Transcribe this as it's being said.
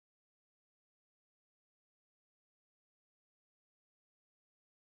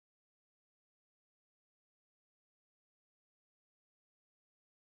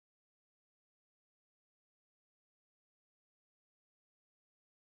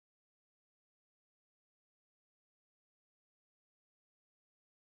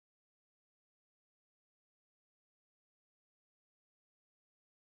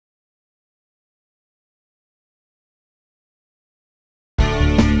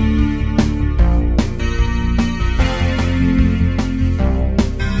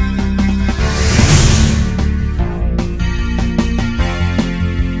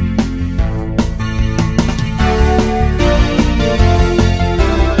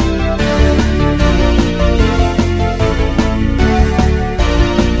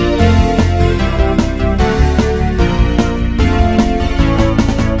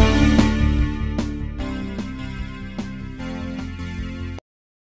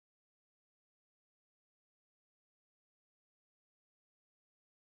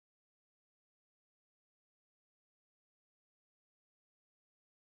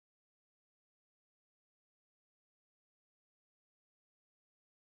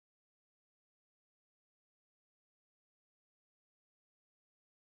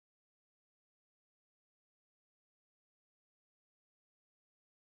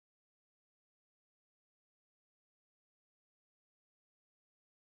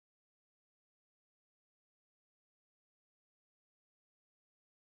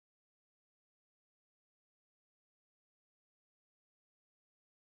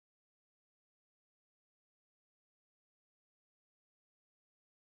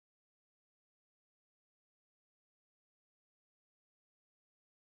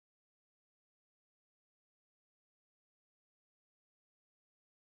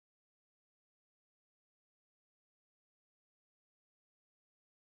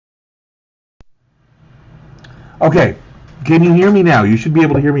Okay, can you hear me now? You should be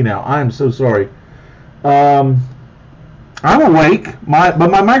able to hear me now. I'm so sorry. I'm awake, but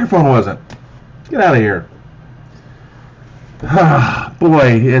my microphone wasn't. Get out of here.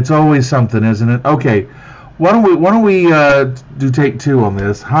 Boy, it's always something, isn't it? Okay, why don't we do take two on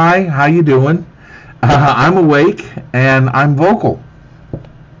this? Hi, how you doing? I'm awake and I'm vocal.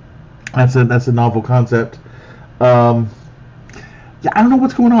 That's a novel concept. Yeah, I don't know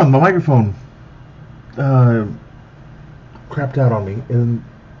what's going on. My microphone crapped out on me, and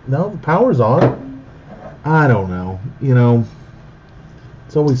no, the power's on. I don't know. You know,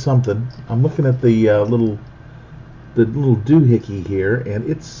 it's always something. I'm looking at the little doohickey here, and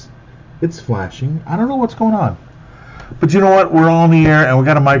it's flashing. I don't know what's going on. But you know what? We're on the air, and we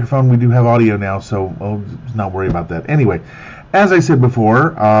got a microphone. We do have audio now, so I'll not worry about that. Anyway, as I said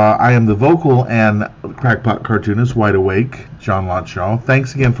before, I am the vocal and crackpot cartoonist, Wide Awake, John Lotshaw.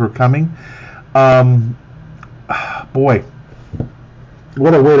 Thanks again for coming. Boy,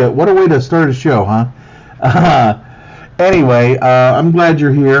 what a way to start a show, huh? Anyway, I'm glad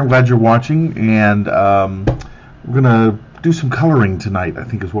you're here. I'm glad you're watching, and we're gonna do some coloring tonight. I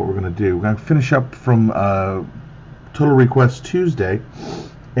think is what we're gonna do. We're gonna finish up from Total Request Tuesday,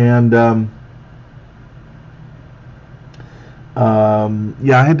 and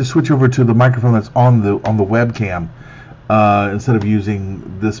yeah, I had to switch over to the microphone that's on the webcam instead of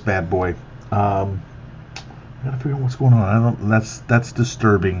using this bad boy. I gotta figure out what's going on. That's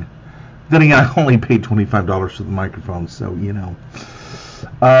disturbing. Then again, I only paid $25 for the microphone, so you know.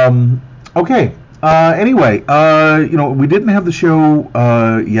 Okay. Anyway, you know, we didn't have the show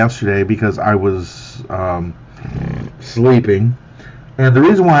yesterday because I was sleeping, and the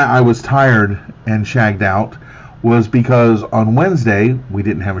reason why I was tired and shagged out was because on Wednesday we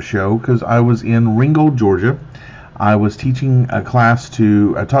didn't have a show because I was in Ringgold, Georgia. I was teaching a class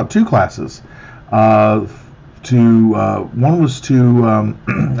I taught two classes. One was to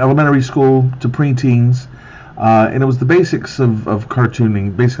elementary school to preteens, and it was the basics of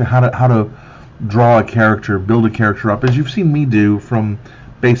cartooning, basically how to draw a character, build a character up, as you've seen me do from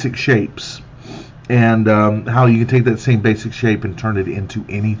basic shapes, and how you can take that same basic shape and turn it into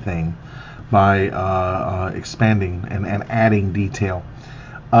anything by expanding and adding detail.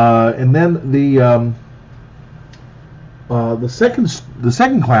 And then the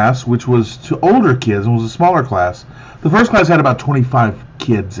second class, which was to older kids, and was a smaller class. The first class had about 25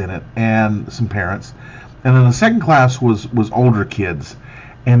 kids in it and some parents, and then the second class was older kids,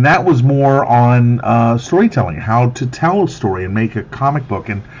 and that was more on storytelling, how to tell a story and make a comic book,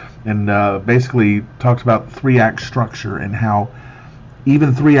 and basically talked about 3-act structure and how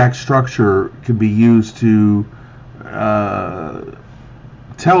even 3-act structure could be used to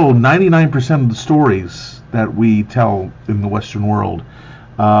tell 99% of the stories that we tell in the Western world.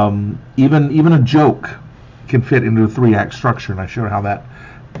 Even a joke can fit into a 3-act structure, and I showed how that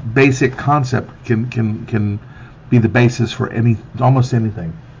basic concept can be the basis for almost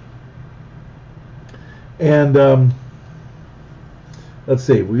anything. And let's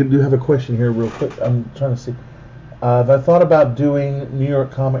see, we do have a question here real quick. I'm trying to see. Have I thought about doing New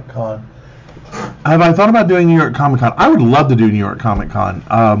York Comic Con? I would love to do New York Comic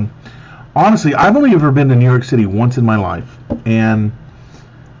Con. Honestly, I've only ever been to New York City once in my life, and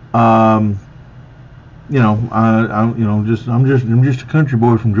you know, I'm just a country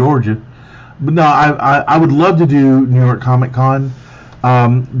boy from Georgia. But no, I would love to do New York Comic Con.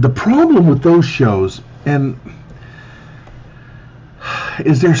 The problem with those shows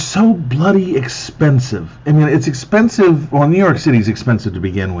is they're so bloody expensive. I mean, it's expensive. Well, New York City's expensive to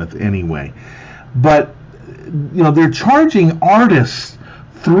begin with anyway. But you know, they're charging artists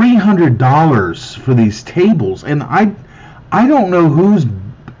 $300 for these tables, and I don't know who's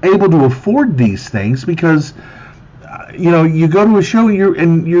able to afford these things, because you know, you go to a show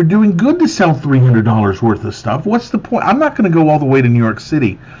and you're doing good to sell $300 worth of stuff. What's the point? I'm not going to go all the way to New York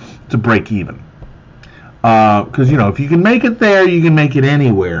City to break even, because you know, if you can make it there, you can make it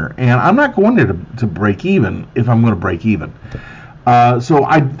anywhere, and I'm not going there to break even if I'm going to break even. So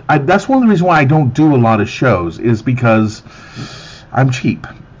I that's one of the reasons why I don't do a lot of shows, is because I'm cheap.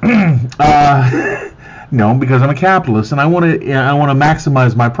 No, because I'm a capitalist and I want to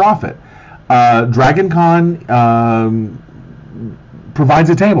maximize my profit. Dragon Con provides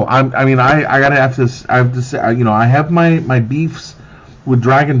a table. I have to say, you know, I have my beefs with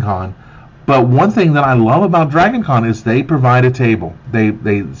Dragon Con, but one thing that I love about Dragon Con is they provide a table.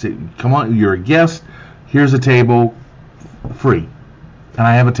 They say, come on, you're a guest, here's a table, free, and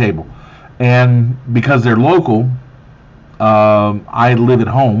I have a table. And because they're local, I live at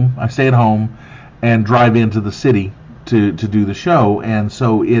home. I stay at home and drive into the city to do the show, and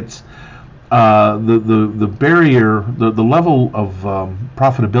so it's the barrier, the level of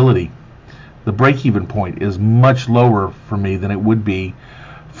profitability, the break-even point is much lower for me than it would be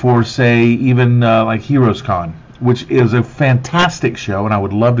for, say, even like Heroes Con, which is a fantastic show, and I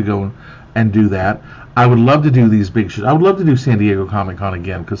would love to go and do that. I would love to do these big shows. I would love to do San Diego Comic Con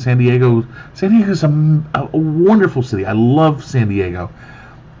again, because San Diego is a wonderful city. I love San Diego.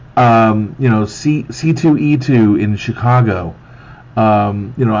 C2E2 in Chicago.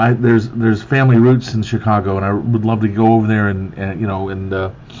 There's family roots in Chicago, and I would love to go over there and go and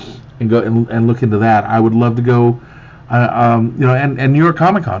look into that. I would love to go, and New York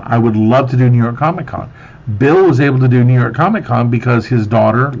Comic Con. I would love to do New York Comic Con. Bill was able to do New York Comic Con because his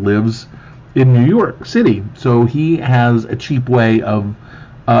daughter lives in New York City, so he has a cheap way of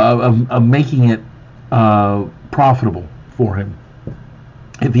making it profitable for him.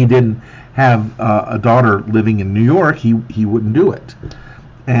 If he didn't have a daughter living in New York, he wouldn't do it.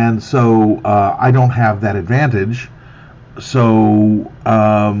 And so I don't have that advantage. So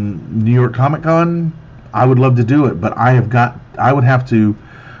New York Comic Con, I would love to do it, but I would have to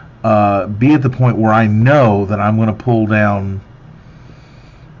be at the point where I know that I'm going to pull down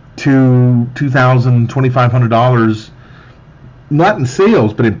 $2,000, $2,500, not in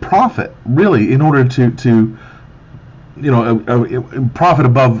sales, but in profit, really, in order to profit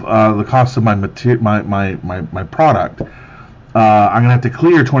above the cost of my product. I'm gonna have to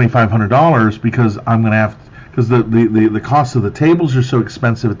clear $2,500 because because the cost of the tables are so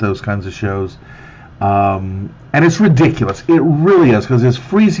expensive at those kinds of shows, and it's ridiculous. It really is, because it's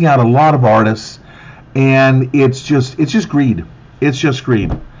freezing out a lot of artists, and it's just greed. It's just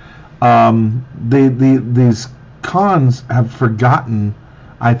greed. These cons have forgotten,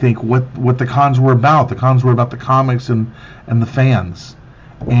 I think, what the cons were about. The cons were about the comics and the fans,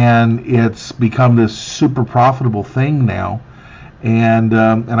 and it's become this super profitable thing now, and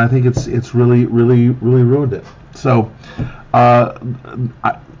I think it's really ruined it. So,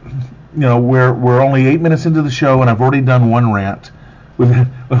 we're only 8 minutes into the show, and I've already done one rant.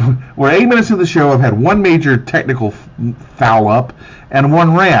 We're 8 minutes into the show. I've had one major technical foul up and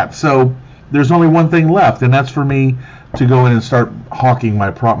one rant. So there's only one thing left, and that's for me to go in and start hawking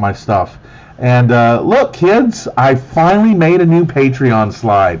my stuff. And look, kids, I finally made a new Patreon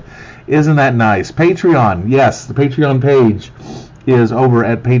slide. Isn't that nice? Patreon, yes, the Patreon page is over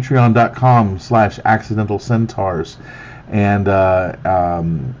at patreon.com/Accidental Centaurs. And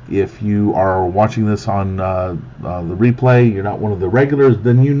if you are watching this on the replay, you're not one of the regulars,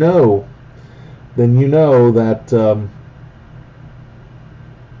 then you know that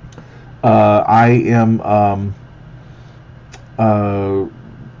I am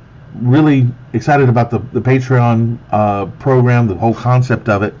really excited about the Patreon program, the whole concept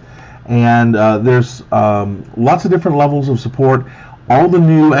of it. And there's lots of different levels of support. All the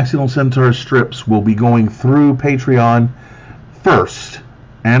new Accidental Centaurs strips will be going through Patreon first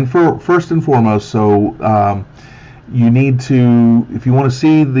and foremost. So you need to, if you want to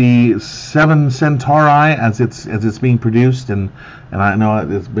see the 7 Centauri as it's being produced, and I know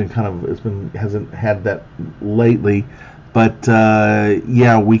hasn't had that lately, but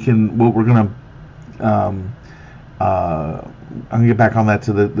yeah, we're gonna I'm gonna get back on that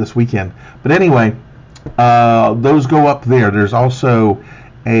this weekend. But anyway, those go up there. There's also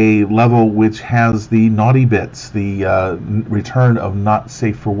a level which has the naughty bits, the return of Not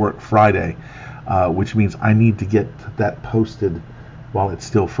Safe for Work Friday, which means I need to get that posted while it's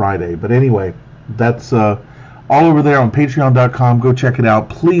still Friday. But anyway, that's all over there on patreon.com. Go check it out.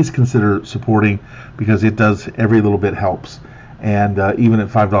 Please consider supporting, because it does, every little bit helps. And even at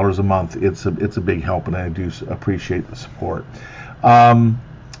 $5 a month, it's a big help, and I do appreciate the support.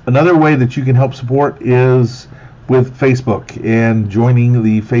 Another way that you can help support is with Facebook and joining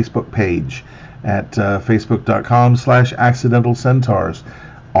the Facebook page at facebook.com/Accidental Centaurs.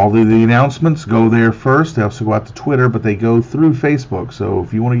 All of the announcements go there first. They also go out to Twitter, but they go through Facebook. So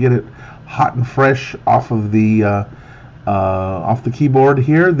if you want to get it hot and fresh off the keyboard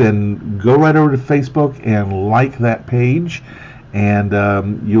here, then go right over to Facebook and like that page, and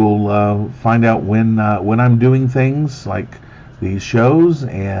you'll find out when I'm doing things like these shows,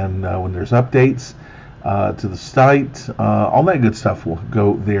 and when there's updates to the site, all that good stuff will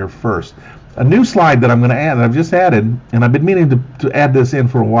go there first. A new slide that I'm going to add, that I've just added, and I've been meaning to add this in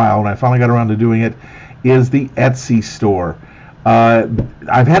for a while, and I finally got around to doing it, is the Etsy store.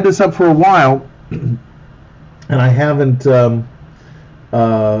 I've had this up for a while, and I haven't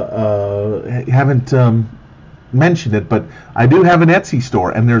mentioned it, but I do have an Etsy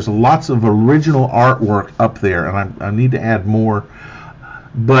store, and there's lots of original artwork up there, and I need to add more.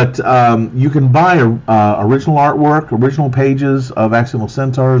 But you can buy original artwork, original pages of Accidental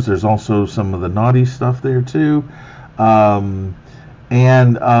Centaurs. There's also some of the naughty stuff there too. And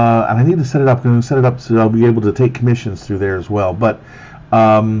I need to set it up. I'm going to set it up so I'll be able to take commissions through there as well. But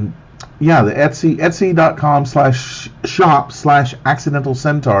yeah, the etsy.com/shop/accidental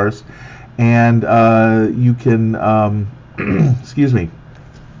centaurs, and you can excuse me,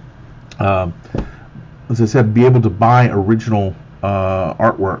 as I said, be able to buy original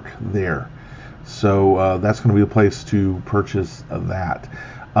artwork there. So that's going to be a place to purchase that.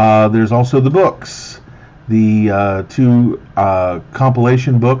 There's also the books. The two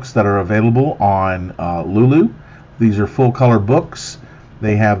compilation books that are available on Lulu. These are full color books.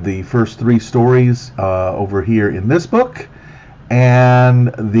 They have the first 3 stories over here in this book,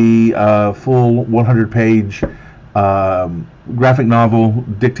 and the full 100-page graphic novel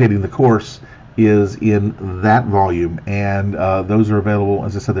dictating the course is in that volume, and those are available.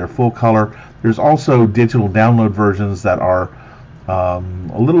 As I said, they're full color. There's also digital download versions that are a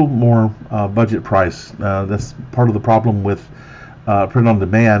little more budget price. That's part of the problem with print on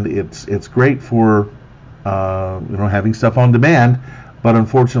demand. It's great for having stuff on demand, but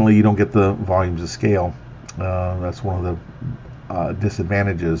unfortunately you don't get the volumes of scale. That's one of the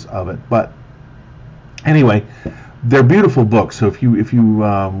disadvantages of it. But anyway, they're beautiful books. So if you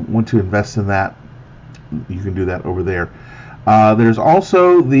want to invest in that, you can do that over there. There's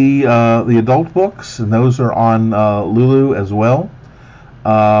also the adult books, and those are on Lulu as well.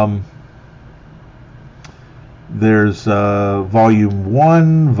 There's Volume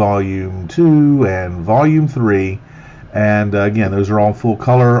 1, Volume 2, and Volume 3. And again, those are all full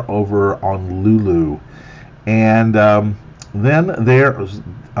color over on Lulu. And then there's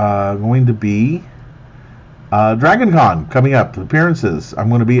going to be Dragon Con coming up, appearances. I'm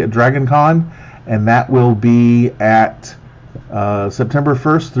going to be at Dragon Con, and that will be at September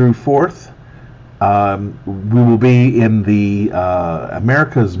 1st through 4th. We will be in the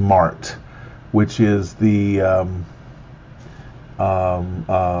America's Mart, which is the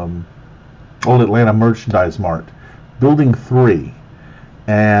Old Atlanta Merchandise Mart, Building 3.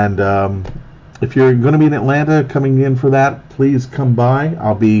 And if you're going to be in Atlanta coming in for that, please come by.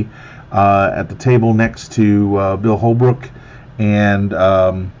 I'll be at the table next to Bill Holbrook and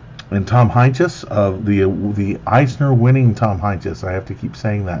Tom Heinches of the Eisner-winning Tom Heinches. I have to keep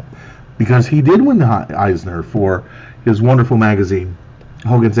saying that because he did win the Eisner for his wonderful magazine,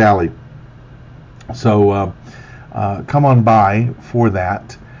 Hogan's Alley. So come on by for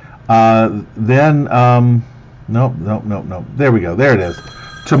that. Then nope. There we go. There it is.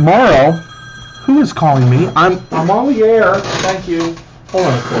 Tomorrow, who is calling me? I'm on the air. Thank you. Hold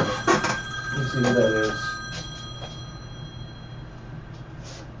on a second. Let me see who that is.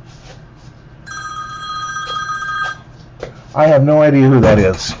 I have no idea who that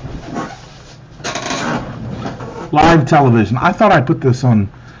is. Live television. I thought I put this on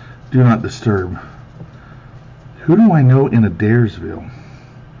Do Not Disturb. Who do I know in Adairsville?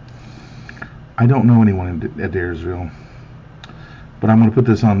 I don't know anyone in Adairsville. But I'm going to put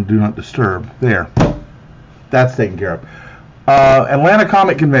this on Do Not Disturb. There. That's taken care of. Atlanta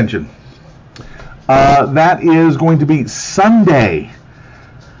Comic Convention. That is going to be Sunday.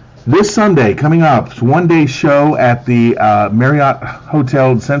 This Sunday, coming up, it's a one-day show at the Marriott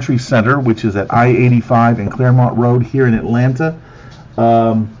Hotel Century Center, which is at I-85 and Claremont Road here in Atlanta.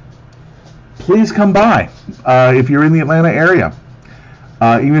 Please come by if you're in the Atlanta area.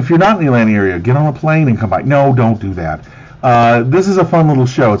 Even if you're not in the Atlanta area, get on a plane and come by. No, don't do that. This is a fun little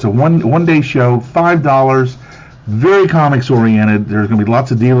show. It's a one-day show, $5, very comics-oriented. There's going to be lots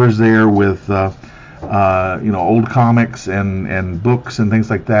of dealers there with old comics and books and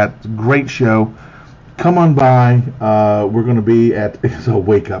things like that. Great show. Come on by. We're going to be at it's a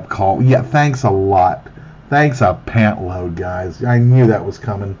wake-up call. Yeah, thanks a lot. Thanks a pant load, guys. I knew that was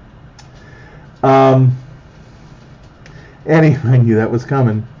coming. Anyway, I knew that was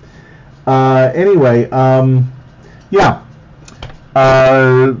coming. Anyway, yeah.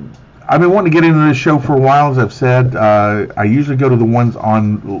 I've been wanting to get into this show for a while, as I've said. I usually go to the ones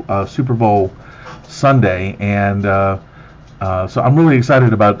on Super Bowl Sunday, and so I'm really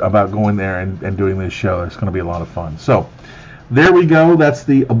excited about going there and doing this show. It's going to be a lot of fun. So there we go. That's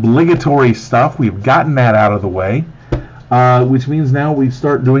the obligatory stuff. We've gotten that out of the way, which means now we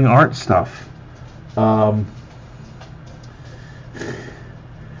start doing art stuff. So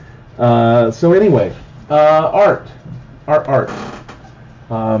anyway, art.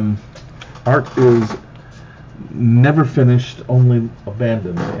 Art is never finished, only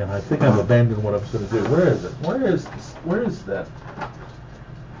abandoned, and I think I've abandoned what I was going to do. Where is it? Where is that?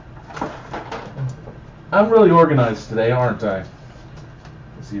 I'm really organized today, aren't I?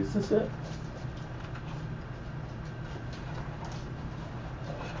 Let's see, is this it?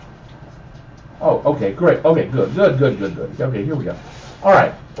 Oh, okay, great. Okay, good. Okay, here we go. All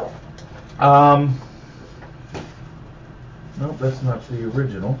right. Nope, that's not the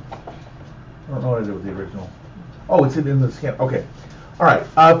original. I don't know what I did with the original. Oh, it's in the scan. Okay. All right.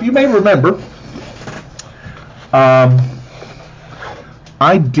 If you may remember, I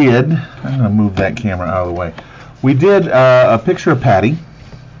did. I'm going to move that camera out of the way. We did a picture of Patty,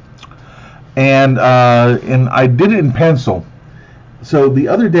 and I did it in pencil. So the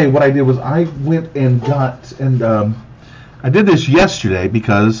other day, what I did was I went and got, and I did this yesterday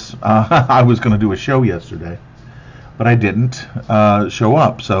because I was going to do a show yesterday, but I didn't show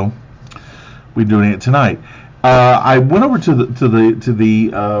up, so we're doing it tonight. I went over to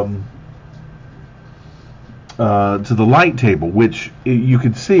the light table, which you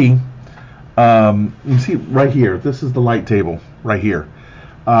could see. You see right here. This is the light table right here.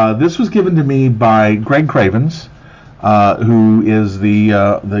 This was given to me by Greg Cravens, who is the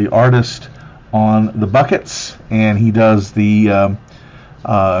artist on the buckets, and he does the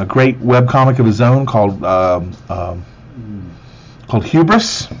great webcomic of his own called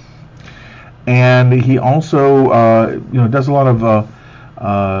Hubris, and he also does a lot of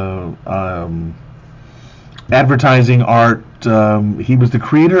advertising art. He was the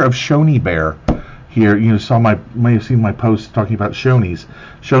creator of Shoney Bear. Here, you may have seen my post talking about Shoney's.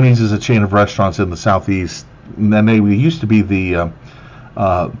 Shoney's is a chain of restaurants in the southeast. And then they used to be the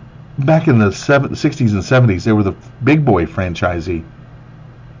back in the 60s and 70s. They were the Big Boy franchisee,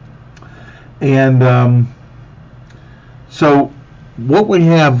 and so what we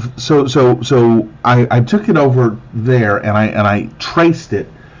have. So I took it over there and I traced it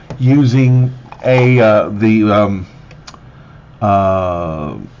using the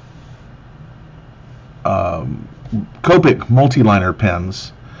Copic multi-liner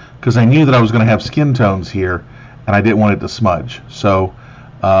pens, because I knew that I was going to have skin tones here, and I didn't want it to smudge. So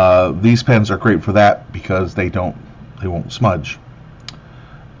these pens are great for that because they won't smudge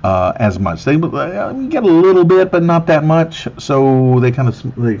as much. They get a little bit, but not that much. So they kind of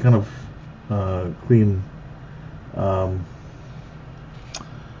clean.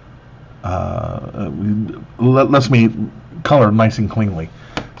 Lets me color nice and cleanly.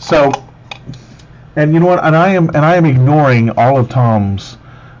 So, and you know what? And I am ignoring all of Tom's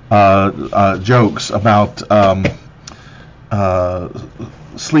jokes about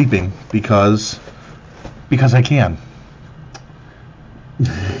sleeping because I can.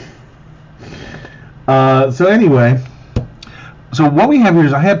 So anyway, so what we have here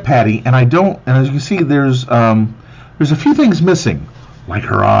is I have Patty, and and as you can see, there's a few things missing, like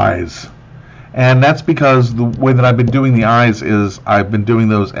her eyes. And that's because the way that I've been doing the eyes is I've been doing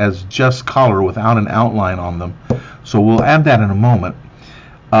those as just color without an outline on them. So we'll add that in a moment.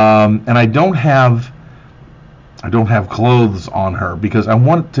 And I don't have clothes on her because I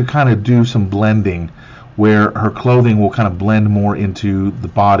want to kind of do some blending where her clothing will kind of blend more into the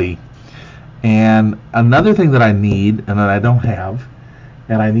body. And another thing that I need and that I don't have,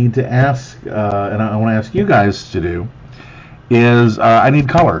 and I need to ask, and I want to ask you guys to do, is I need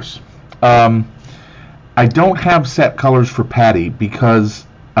colors. I don't have set colors for Patty because,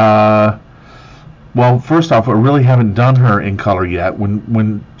 well, first off, I really haven't done her in color yet.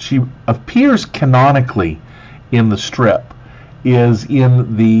 When she appears canonically in the strip, is in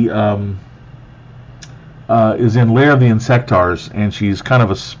Lair of the Insectars, and she's kind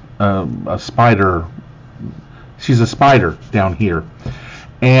of a spider. She's a spider down here,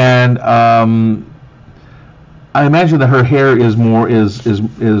 and I imagine that her hair is more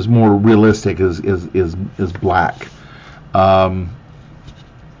realistic, is black, and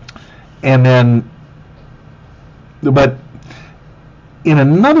then, but in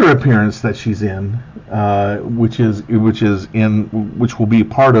another appearance that she's in, which will be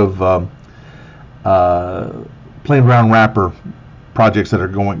part of Plain Brown Wrapper projects that are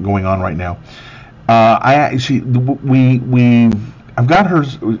going on right now. I've got her.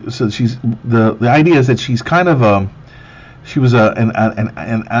 So she's the idea is that she's kind of she was an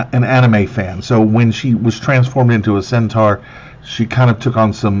anime fan. So when she was transformed into a centaur, she kind of took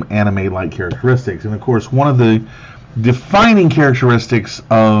on some anime-like characteristics. And of course, one of the defining characteristics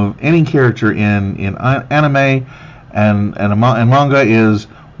of any character in anime and manga is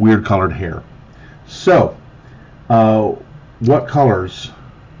weird colored hair. So, what colors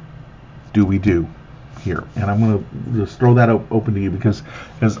do we do here? And I'm going to just throw that open to you because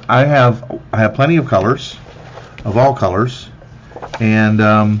I have plenty of colors, of all colors, and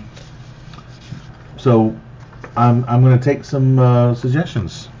so I'm going to take some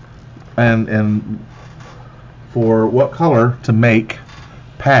suggestions and for what color to make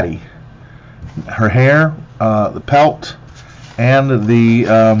Patty. Her hair, the pelt, and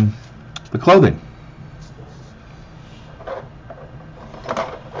the clothing.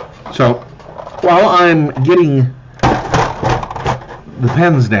 So while I'm getting the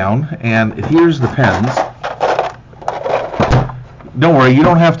pens down, and here's the pens. Don't worry, you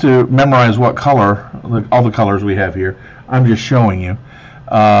don't have to memorize what color, all the colors we have here. I'm just showing you.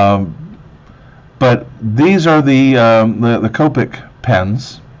 But these are the Copic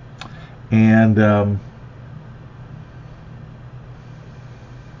pens, and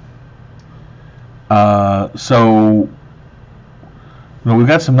so we've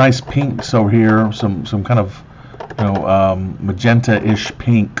got some nice pinks over here, some kind of magenta-ish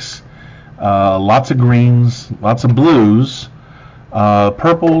pinks, lots of greens, lots of blues.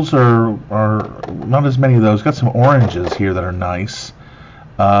 Purples are not as many of those. Got some oranges here that are nice.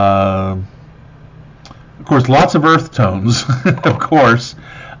 Of course, lots of earth tones, of course,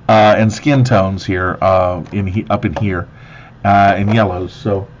 and skin tones here up in here, in yellows.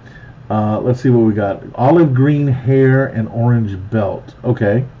 So let's see what we got. Olive green hair and orange belt.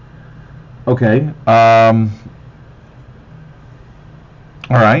 Okay. All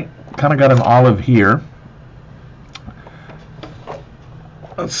right. Kind of got an olive here.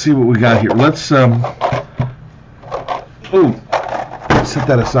 Let's see what we got here. Let's set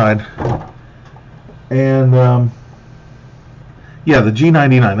that aside. And yeah, the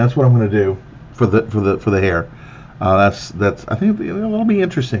G99. That's what I'm going to do for the hair. That's I think that'll be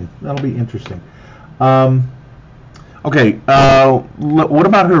interesting. That'll be interesting. Okay. What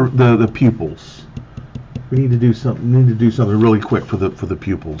about the pupils? We need to do something really quick for the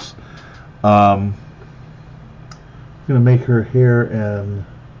pupils. I'm going to make her hair and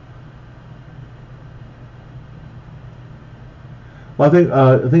I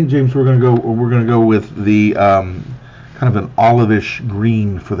think James, we're going to go with the kind of an olive-ish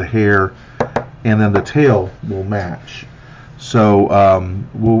green for the hair, and then the tail will match. So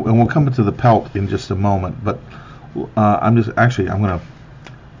we'll come into the pelt in just a moment, but I'm going to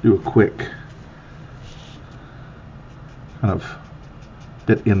do a quick kind of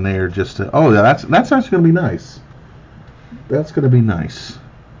bit in there just to. Oh yeah, that's actually going to be nice. That's going to be nice.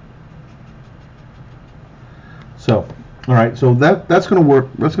 So, all right. So that's going to work.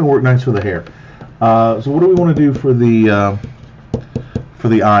 That's going to work nice for the hair. So what do we want to do for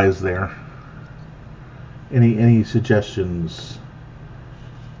the eyes there? Any suggestions?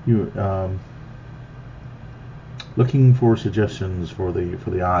 You looking for suggestions for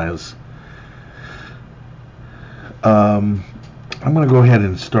the eyes. I'm going to go ahead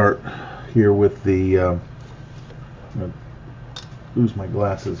and start here with the. Lose my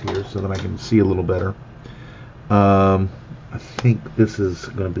glasses here so that I can see a little better. I think this is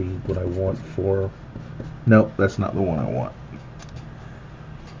going to be what I want for. Nope, that's not the one I want.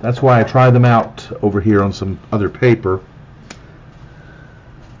 That's why I tried them out over here on some other paper.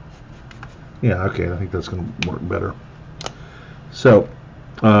 Yeah, okay, I think that's going to work better. So,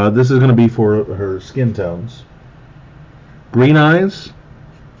 this is going to be for her skin tones. Green eyes.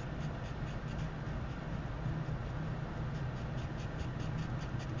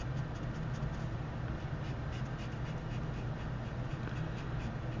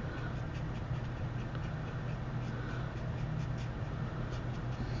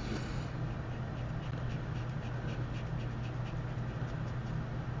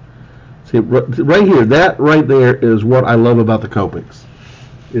 See, right here, that right there is what I love about the Copics,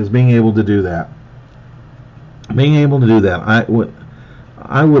 is being able to do that. Being able to do that. I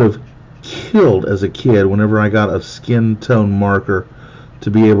would have killed as a kid whenever I got a skin tone marker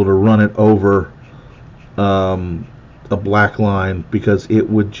to be able to run it over a black line, because it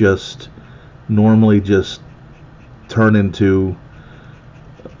would just normally just turn into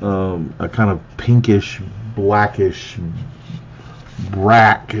a kind of pinkish, blackish,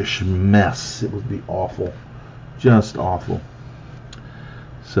 brackish mess. It would be awful, just awful.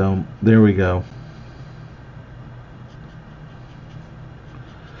 So there we go.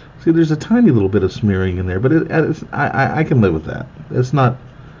 See, there's a tiny little bit of smearing in there, but I can live with that. It's not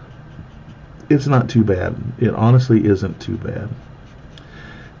too bad. It honestly isn't too bad.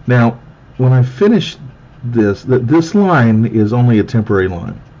 Now, when I finish this line is only a temporary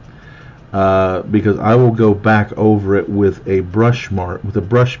line. Because I will go back over it with a brush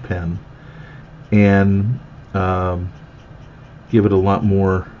pen, and give it a lot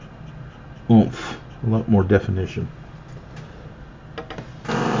more oomph, a lot more definition.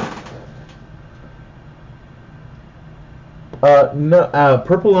 No,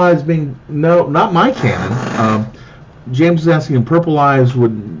 purple eyes being not my canon. James is asking, purple eyes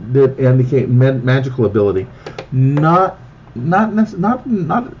would indicate magical ability. Not not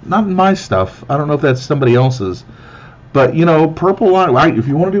in my stuff. I don't know if that's somebody else's. But purple eye. If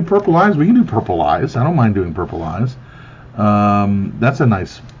you want to do purple eyes, we can do purple eyes. I don't mind doing purple eyes. That's a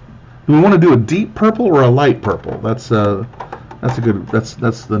nice. Do we want to do a deep purple or a light purple? That's a good.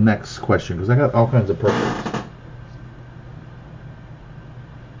 That's the next question, because I got all kinds of purples.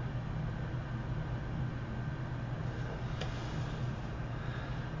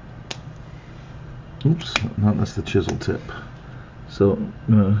 Oops, no, that's the chisel tip. So.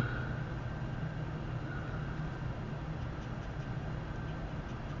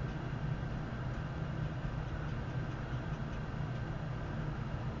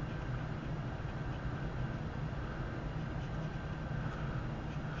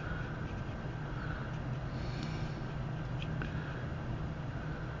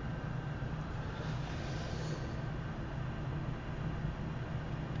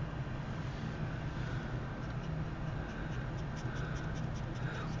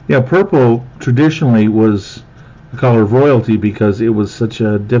 Yeah, purple traditionally was the color of royalty because it was such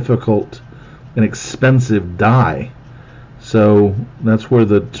a difficult and expensive dye. So that's where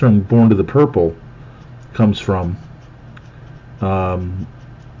the term "born to the purple" comes from,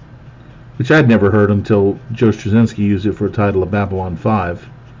 which I'd never heard until Joe Straczynski used it for a title of Babylon 5.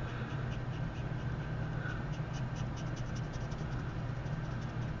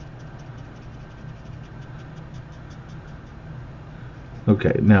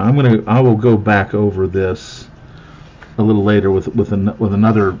 Okay, now I will go back over this a little later with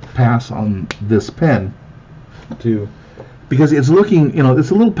another pass on this pen, because it's looking,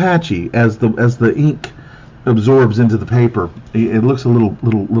 it's a little patchy as the ink absorbs into the paper. It looks a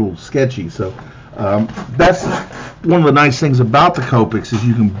little sketchy. So that's one of the nice things about the Copics, is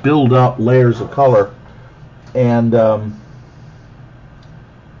you can build up layers of color, and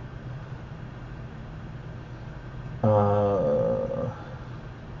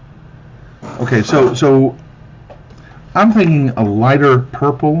okay, so I'm thinking a lighter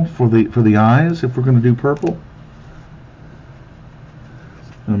purple for the eyes if we're going to do purple.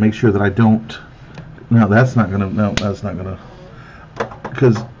 I'm going to make sure that I don't. No, that's not going to. No, that's not going to.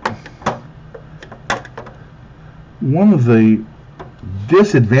 Because one of the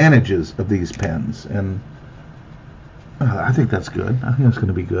disadvantages of these pens, and I think that's good. I think that's going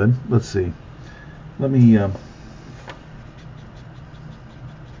to be good. Let's see. Let me.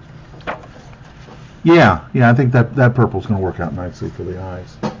 Yeah, I think that purple's going to work out nicely for the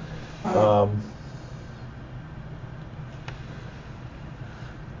eyes.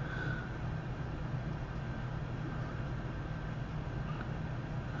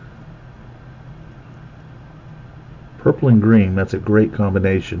 Purple and green, that's a great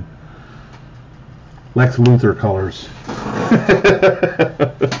combination. Lex Luthor colors.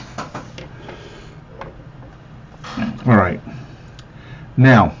 All right.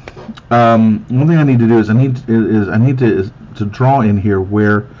 Now, one thing I need to do is I need to draw in here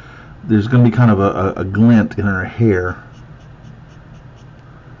where there's going to be kind of a glint in her hair.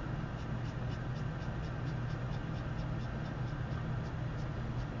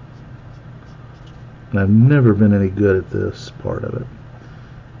 And I've never been any good at this part of it.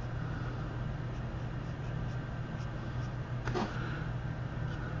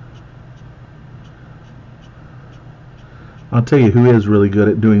 I'll tell you who is really good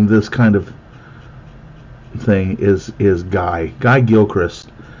at doing this kind of thing is Guy Gilchrist,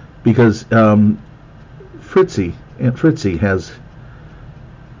 because Aunt Fritzy has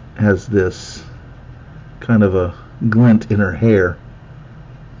this kind of a glint in her hair.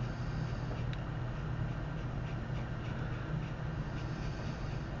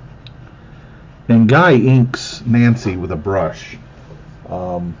 And Guy inks Nancy with a brush,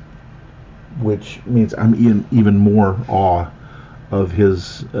 which means I'm in even more awe of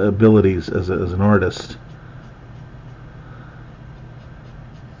his abilities as an artist.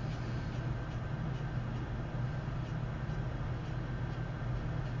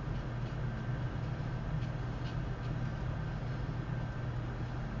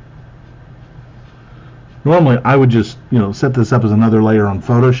 Normally, I would just set this up as another layer on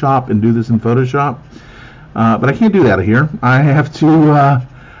Photoshop and do this in Photoshop, but I can't do that here. I have to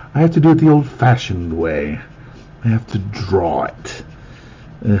do it the old-fashioned way. I have to draw it.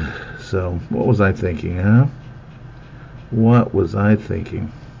 So, what was I thinking, huh? What was I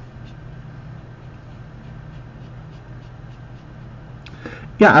thinking?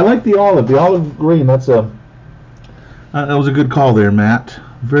 Yeah, I like the olive. The olive green. That was a good call there, Matt.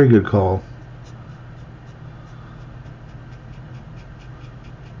 Very good call.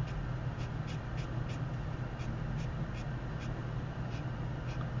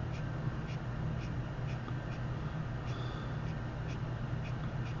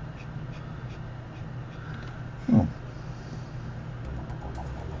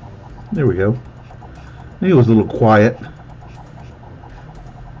 There we go. He was a little quiet.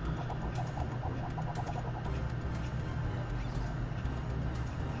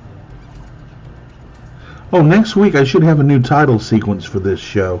 Oh, next week I should have a new title sequence for this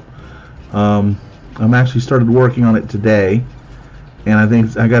show. I'm actually started working on it today, and I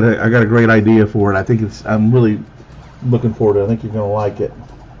think I got a great idea for it. I think I'm really looking forward to it. I think you're going to like it.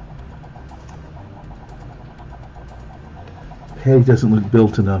 Patty doesn't look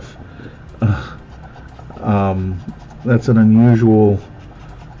built enough. That's an unusual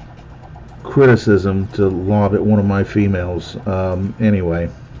criticism to lob at one of my females.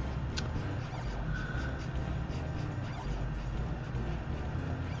 Anyway.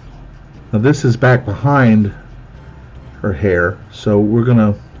 Now this is back behind her hair, so we're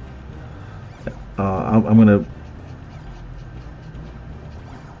gonna. I'm gonna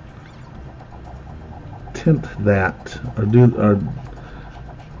tint that, or do, or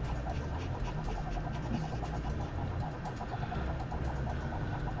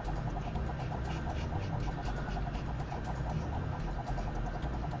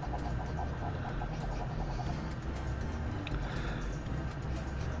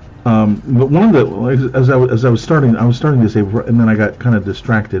but one of the, as I was starting to say, and then I got kind of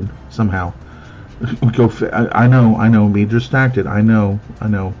distracted somehow. I know, be distracted. I know.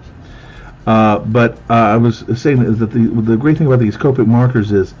 But I was saying is that the great thing about these Copic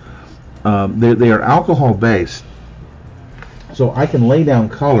markers is they are alcohol based, so I can lay down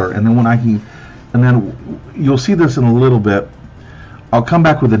color, and then you'll see this in a little bit. I'll come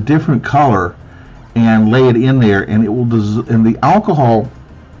back with a different color and lay it in there, and it will and the alcohol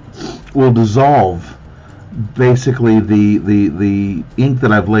will dissolve basically the ink that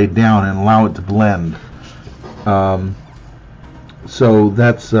I've laid down and allow it to blend. So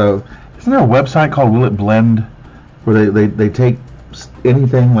that's isn't there a website called Will It Blend, where they take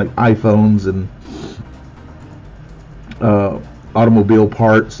anything like iPhones and automobile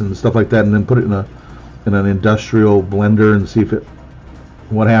parts and stuff like that, and then put it in an industrial blender and see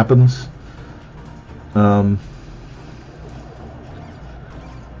what happens.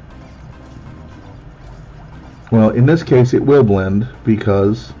 Well, in this case, it will blend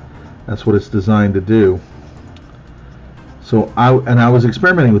because that's what it's designed to do. So I was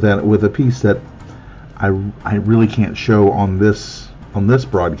experimenting with that with a piece that I really can't show on this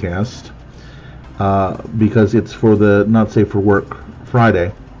broadcast because it's for the Not Safe for Work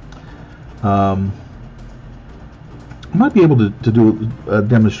Friday. I might be able to do a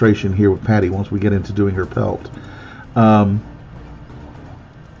demonstration here with Patty once we get into doing her pelt. But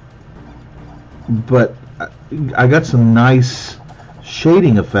I got some nice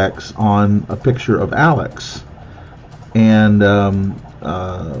shading effects on a picture of Alex, and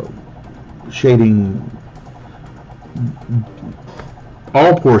shading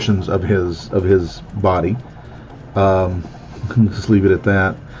all portions of his body. Just leave it at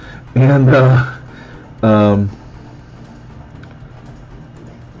that. And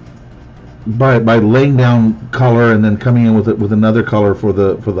by laying down color and then coming in with another color for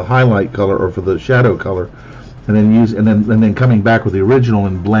the highlight color or for the shadow color, and then coming back with the original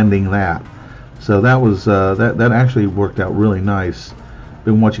and blending that. So that was that actually worked out really nice.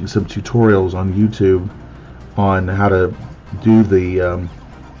 Been watching some tutorials on YouTube on how to do the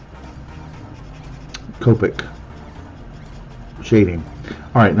Copic shading.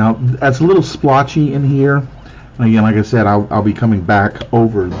 All right, now that's a little splotchy in here. And again, like I said, I'll be coming back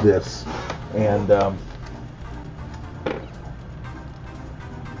over this, and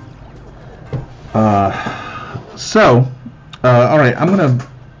all right, I'm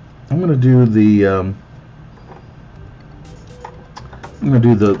gonna do the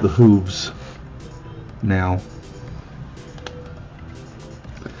the hooves now.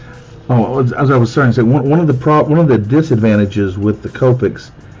 Oh, as I was starting to say, one of the disadvantages with the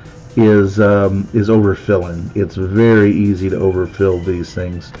Copics is overfilling. It's very easy to overfill these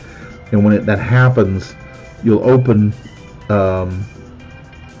things, and when that happens, you'll open the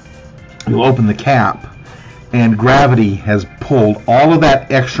cap, and gravity has pulled all of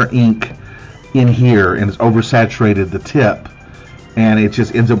that extra ink in here and it's oversaturated the tip, and it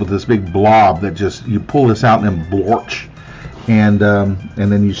just ends up with this big blob that just, you pull this out and then blorch, and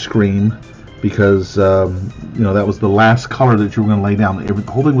then you scream because that was the last color that you were going to lay down.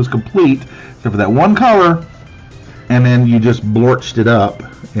 The whole thing was complete except for that one color, and then you just blorched it up,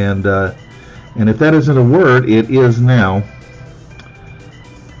 and if that isn't a word, it is now.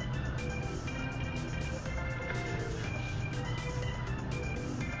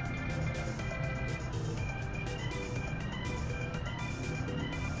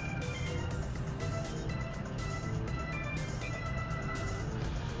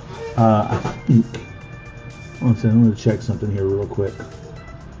 I think. One second, I'm going to check something here real quick.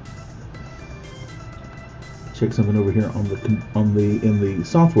 Check something over here in the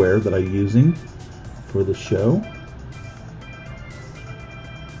software that I'm using for the show.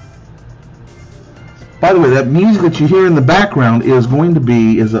 By the way, that music that you hear in the background is going to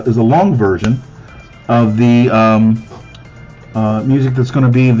be is a long version of the music that's going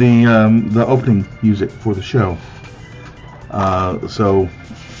to be the opening music for the show. So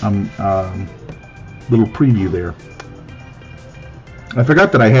little preview there. I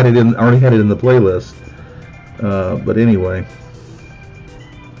forgot that I had it already had it in the playlist. But anyway.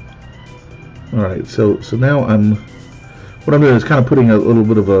 All right. So now what I'm doing is kind of putting a little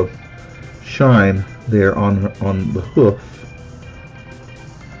bit of a shine there on the hoof.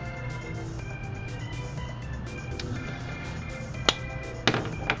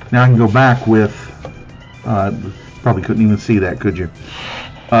 Now I can go back with, probably couldn't even see that, could you?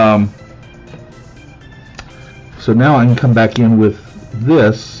 So now I can come back in with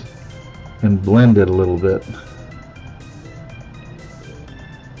this and blend it a little bit.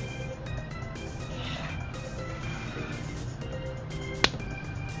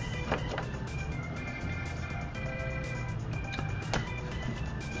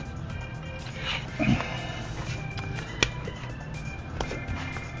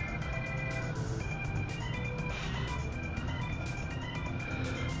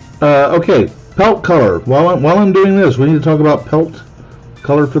 Okay, pelt color. While I'm doing this, we need to talk about pelt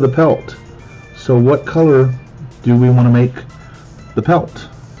color for the pelt. So what color do we want to make the pelt?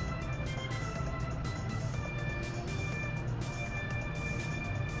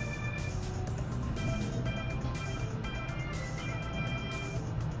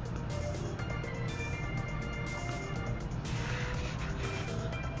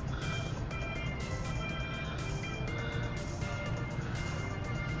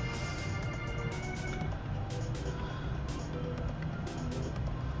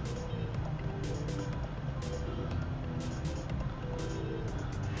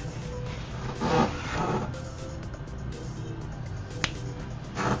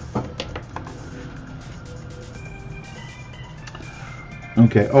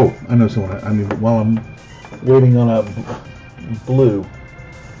 Okay, oh, I know someone. I mean, while I'm waiting on a blue.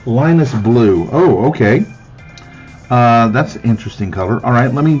 Linus blue. Oh, okay. That's an interesting color. All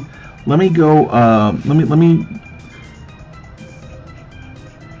right, let me go, let me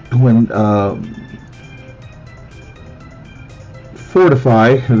go and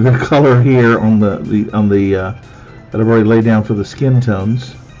fortify the color here on the that I've already laid down for the skin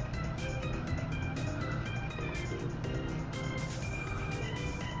tones.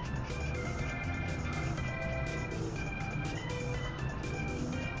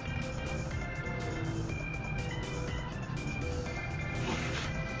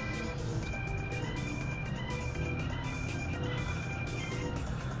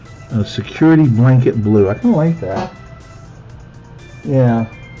 A security blanket blue. I kind of like that. Yeah.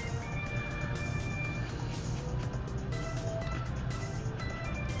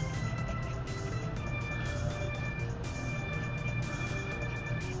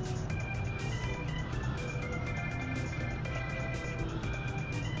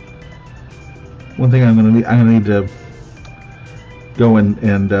 One thing I'm gonna need to go and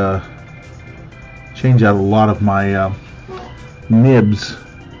change out a lot of my nibs.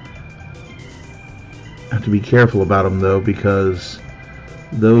 I have to be careful about them though, because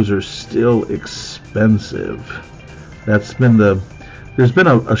those are still expensive. There's been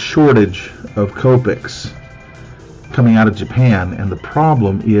a shortage of Copics coming out of Japan, and the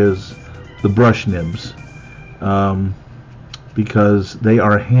problem is the brush nibs, because they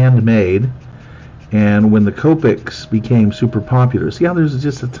are handmade. And when the Copics became super popular, so yeah, there's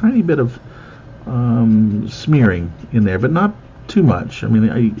just a tiny bit of smearing in there, but not too much. I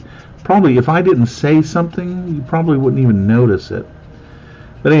mean, probably if I didn't say something, you probably wouldn't even notice it.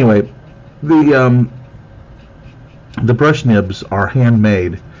 But anyway, the brush nibs are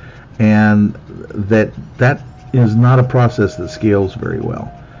handmade, and that is not a process that scales very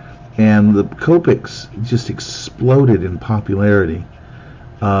well. And the Copics just exploded in popularity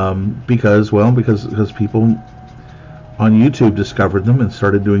because people on YouTube discovered them and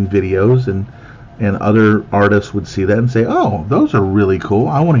started doing videos, and other artists would see that and say, "Oh, those are really cool.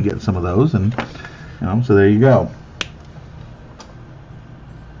 I want to get some of those." And so there you go.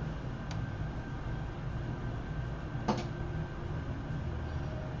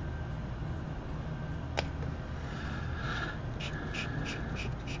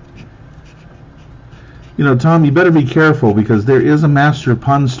 Tom, you better be careful, because there is a master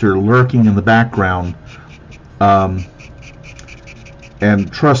punster lurking in the background,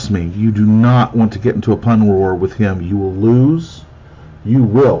 And trust me, you do not want to get into a pun war with him. You will lose. You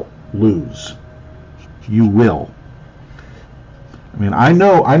will lose. You will. I mean, I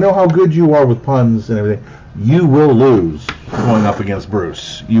know how good you are with puns and everything. You will lose going up against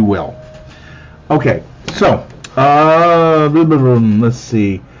Bruce. You will. Okay, so let's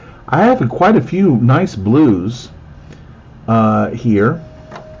see. I have quite a few nice blues here.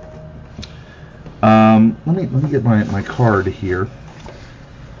 Let me get my card here.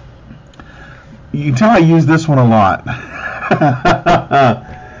 You can tell I use this one a lot.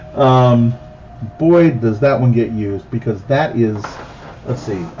 Boy, does that one get used, because that is. Let's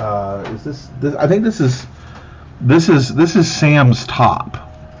see. Is this? I think this is Sam's top.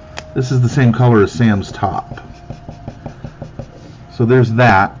 This is the same color as Sam's top. So there's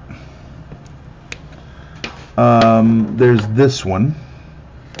that. There's this one.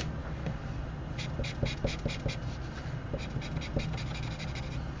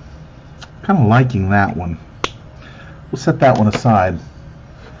 Kind of liking that one. We'll set that one aside,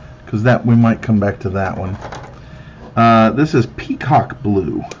 because that we might come back to that one. This is Peacock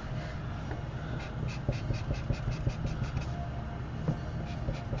Blue.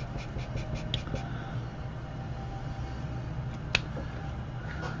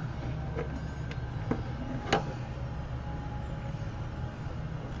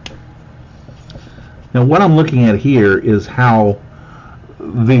 Now what I'm looking at here is how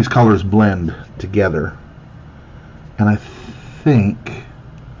these colors blend together. And I think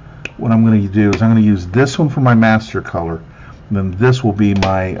what I'm going to do is I'm going to use this one for my master color, and then this will be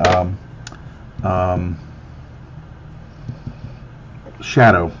my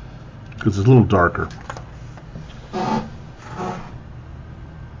shadow, because it's a little darker.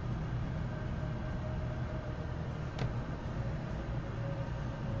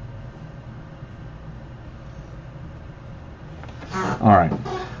 Alright,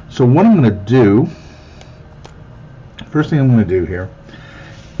 so what I'm going to do, first thing I'm going to do here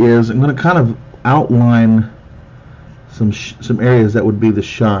is I'm going to kind of outline some areas that would be the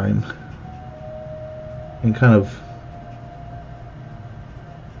shine, and kind of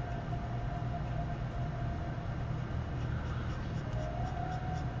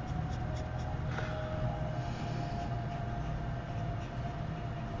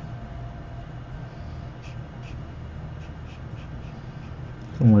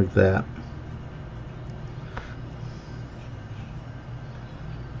something like that.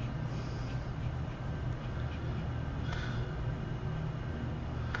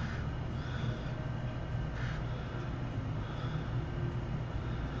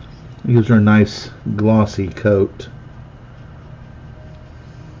 It gives her a nice glossy coat.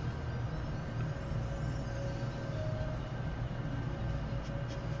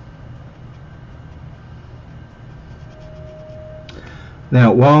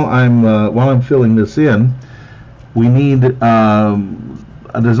 Now, while I'm filling this in, we need a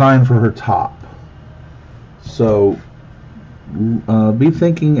design for her top. So, be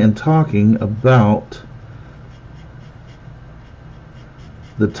thinking and talking about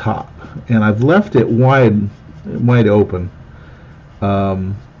the top, and I've left it wide open.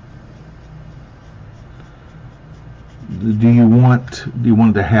 Do you want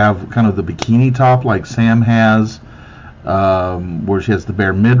it to have kind of the bikini top like Sam has, where she has the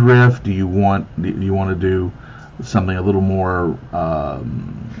bare midriff? Do you want to do something a little more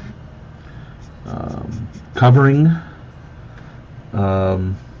covering?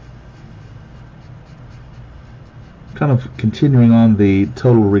 Kind of continuing on the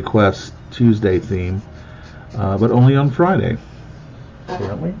Total Request Tuesday theme, but only on Friday,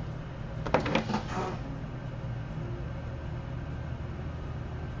 apparently.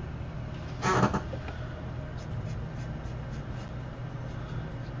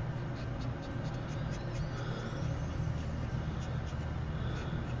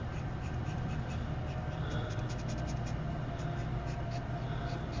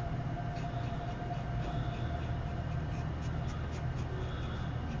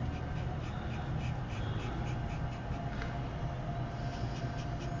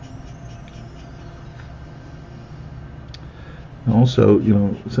 Also,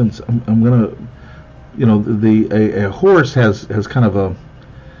 since I'm gonna, a horse has kind of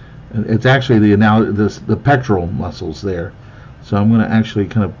it's actually the pectoral muscles there. So I'm gonna actually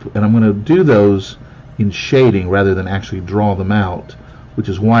and I'm gonna do those in shading rather than actually draw them out, which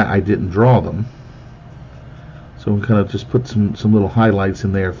is why I didn't draw them. So I'm kind of just put some little highlights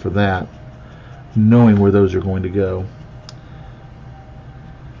in there for that, knowing where those are going to go.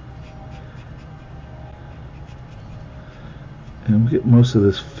 And we'll get most of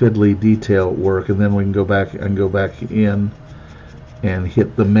this fiddly detail work, and then we can go back in and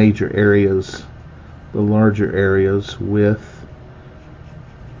hit the major areas, the larger areas with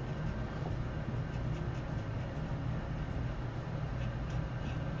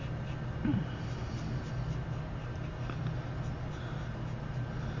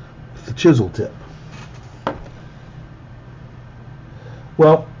the chisel tip.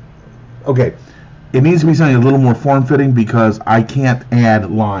 Well, okay, it needs to be something a little more form-fitting because I can't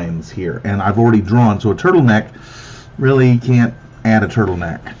add lines here, and I've already drawn, so a turtleneck really can't add a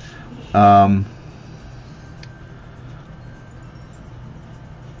turtleneck.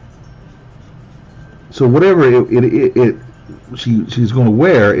 So whatever she's going to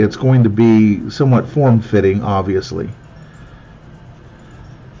wear, it's going to be somewhat form-fitting, obviously.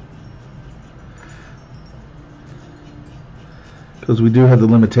 Because we do have the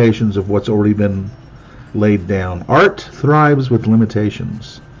limitations of what's already been laid down. Art thrives with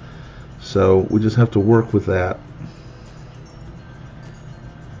limitations. So we just have to work with that.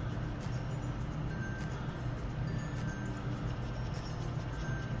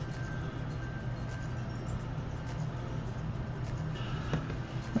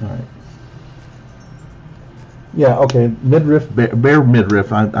 All right. Yeah, okay, midriff, bare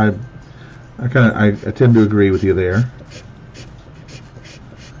midriff. I tend to agree with you there.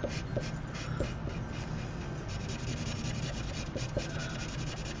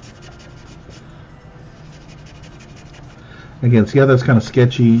 Again, see how that's kind of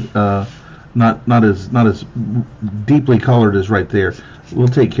sketchy, not as deeply colored as right there. We'll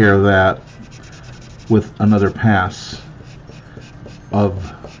take care of that with another pass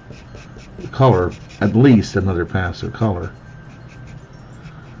of color, at least another pass of color.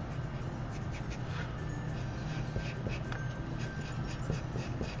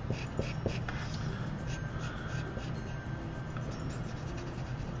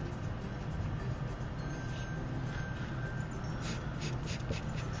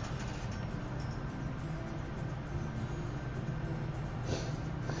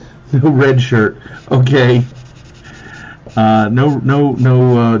 No red shirt. Okay.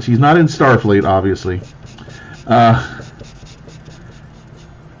 No. She's not in Starfleet, obviously.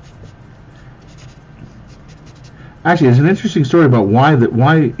 Actually, there's an interesting story about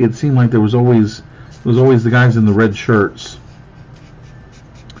why it seemed like there was always the guys in the red shirts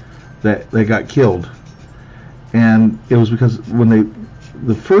that they got killed, and it was because when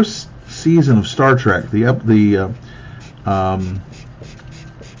the first season of Star Trek, the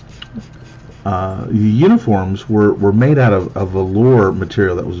uniforms were made out of velour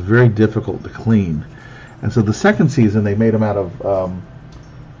material that was very difficult to clean, and so the second season they made them out of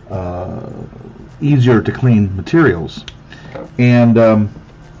easier to clean materials, and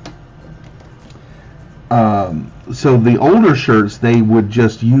so the older shirts they would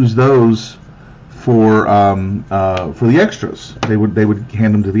just use those for the extras. They would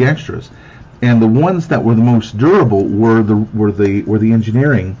hand them to the extras, and the ones that were the most durable were the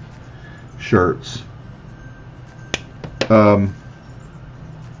engineering shirts.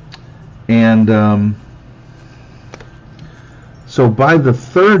 So by the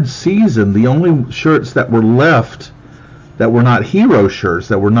third season, the only shirts that were left that were not hero shirts,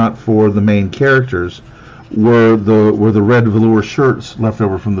 that were not for the main characters, were the red velour shirts left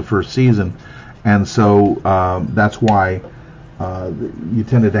over from the first season, and so that's why you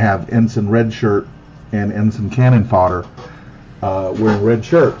tended to have Ensign Red Shirt and Ensign Cannon Fodder wearing red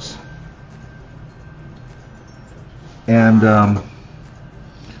shirts. And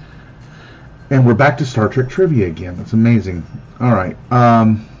we're back to Star Trek trivia again. It's amazing. All right.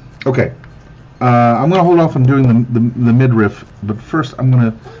 Okay. I'm gonna hold off on doing the midriff, but first I'm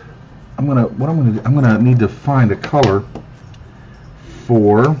gonna need to find a color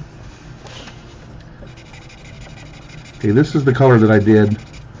for. Okay, this is the color that I did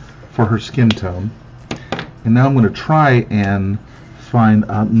for her skin tone, and now I'm going to try and find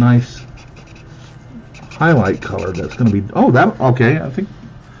a nice highlight color that's going to be, okay, I think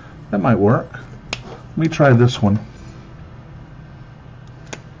that might work. Let me try this one.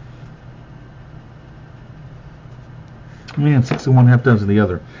 Man, 6 1/2 dozen the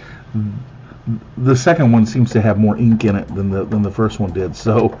other. The second one seems to have more ink in it than the first one did,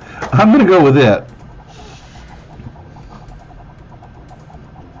 so I'm going to go with it.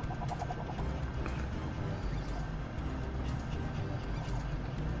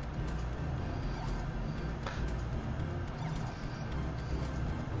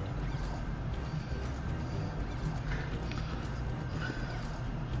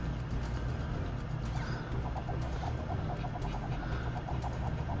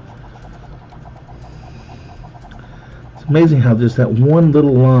 Amazing how just that one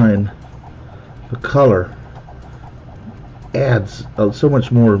little line of color adds adds so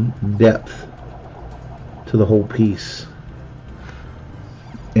much more depth to the whole piece,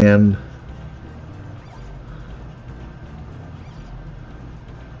 and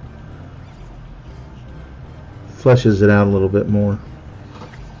fleshes it out a little bit more.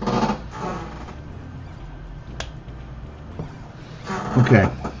 Okay.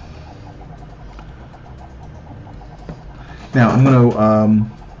 Now I'm going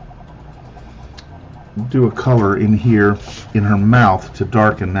to do a color in here in her mouth to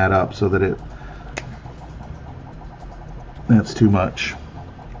darken that up so that that's too much.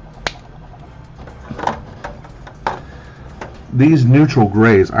 These neutral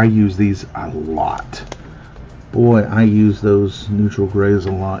grays, I use these a lot. Boy, I use those neutral grays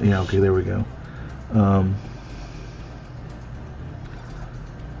a lot. Yeah, okay, there we go.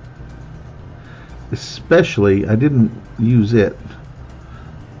 Especially, I didn't use it,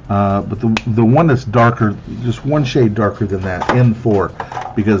 but the one that's darker, just one shade darker than that,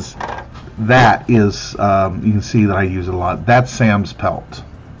 N4, because that is, you can see that I use it a lot. That's Sam's Pelt.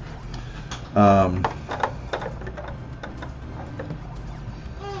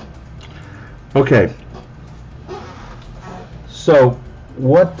 Okay. So,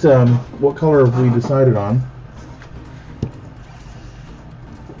 what color have we decided on?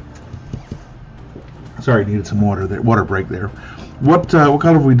 Sorry, needed some water there. Water break there. What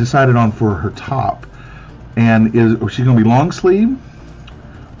color have we decided on for her top? And is she going to be long sleeve,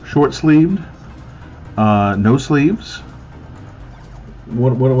 short sleeved, no sleeves?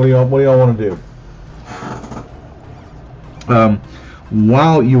 What do y'all want to do?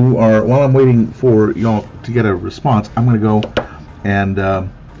 While I'm waiting for y'all to get a response, I'm going to go and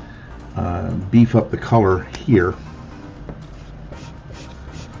beef up the color here.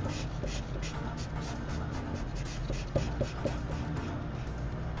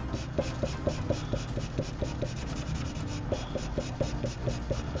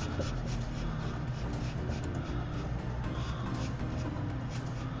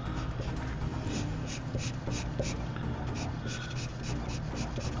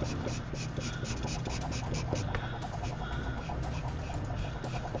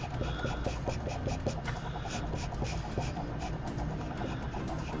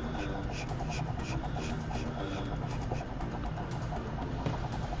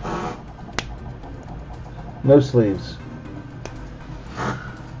 No sleeves.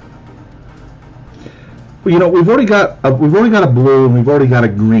 Well, you know, we've already got a blue and we've already got a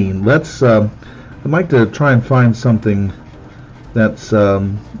green. Let's. I'd like to try and find something that's a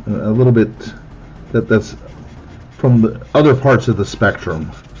little bit that's from the other parts of the spectrum.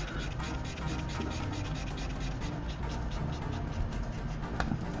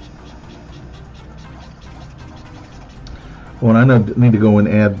 Well, I need to go and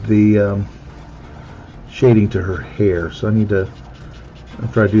add the shading to her hair, so I need to,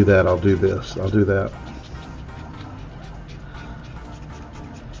 after I do that, I'll do this. I'll do that.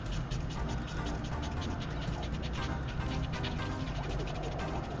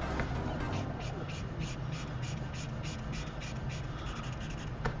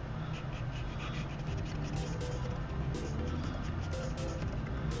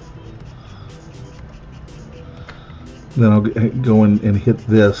 Then I'll go in and hit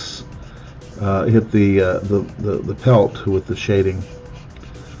this. Hit the pelt with the shading.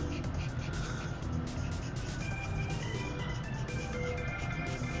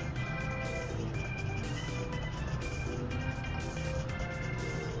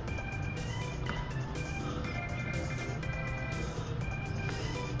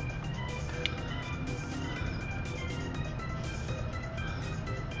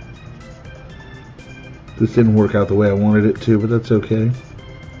 This didn't work out the way I wanted it to, but that's okay.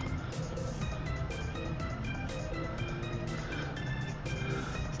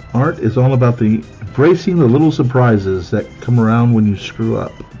 Art is all about embracing the little surprises that come around when you screw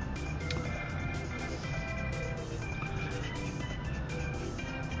up.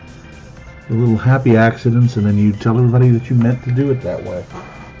 The little happy accidents, and then you tell everybody that you meant to do it that way.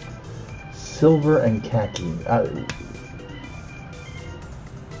 Silver and khaki.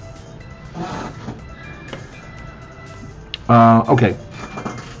 Okay.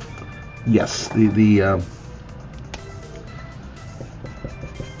 Yes,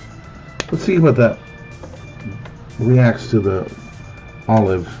 let's see what that reacts to the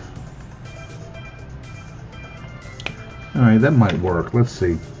olive. All right, that might work. Let's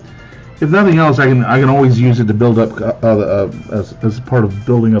see. If nothing else, I can always use it to build up as part of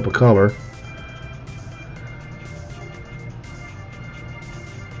building up a color.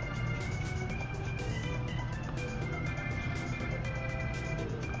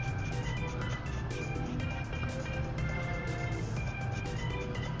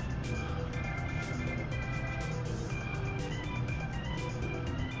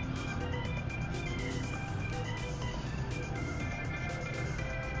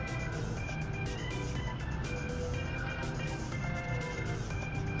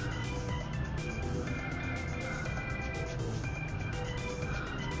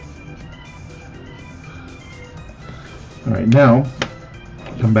 Alright, now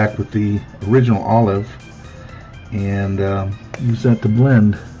come back with the original olive and use that to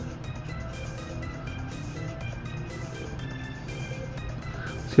blend.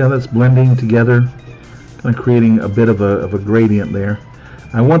 See how that's blending together, kind of creating a bit of a gradient there.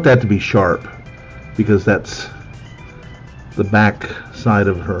 I want that to be sharp because that's the back side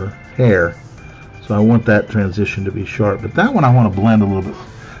of her hair, so I want that transition to be sharp, but that one I want to blend a little bit.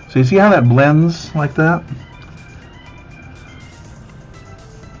 So you see how that blends like that?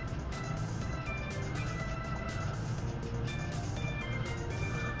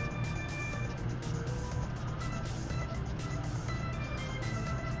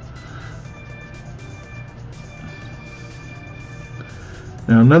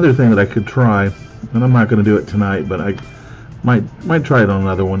 Now another thing that I could try, and I'm not going to do it tonight, but I might try it on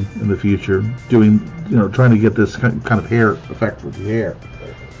another one in the future, doing, trying to get this kind of hair effect with the hair,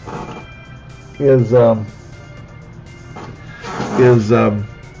 is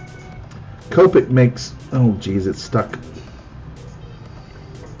Copic makes, oh geez, it's stuck.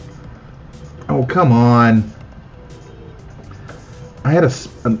 Oh, come on. I had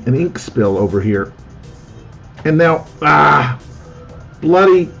an ink spill over here, and now,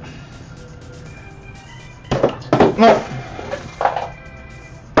 bloody, oh.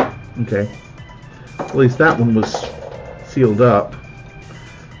 Okay, at least that one was sealed up.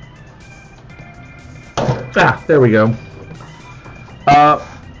 There we go.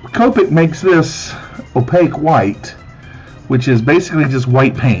 Copic makes this opaque white, which is basically just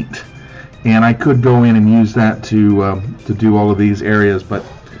white paint, and I could go in and use that to do all of these areas, but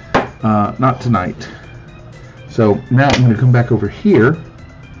not tonight. So now I'm going to come back over here,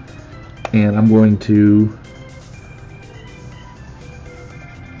 and I'm going to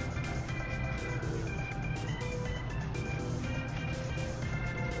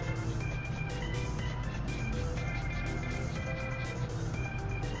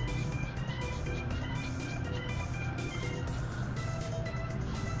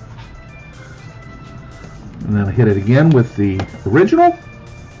and then I hit it again with the original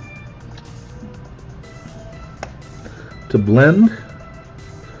to blend.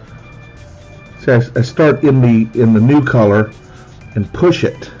 So I start in the new color and push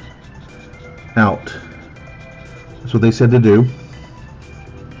it out. That's what they said to do.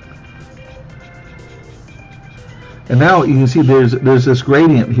 And now you can see there's this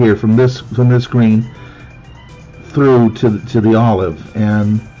gradient here from this green through to the olive,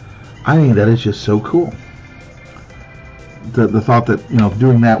 and I think that is just so cool. The thought that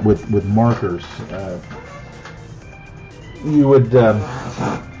doing that with markers, you would.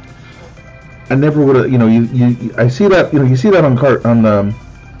 I never would have. I see that. You see that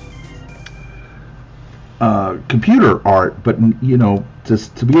on computer art, but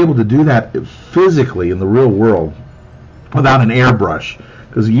just to be able to do that physically in the real world without an airbrush,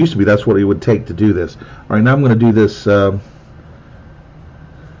 because it used to be that's what it would take to do this. All right, now I'm going to do this.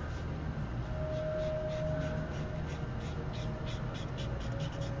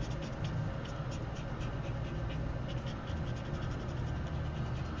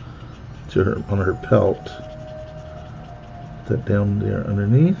 To her, on her pelt. Put that down there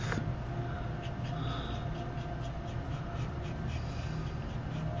underneath.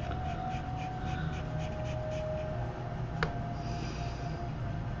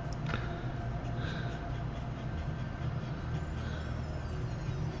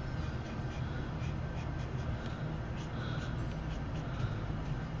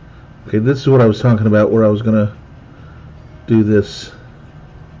 Okay, this is what I was talking about, where I was going to do this.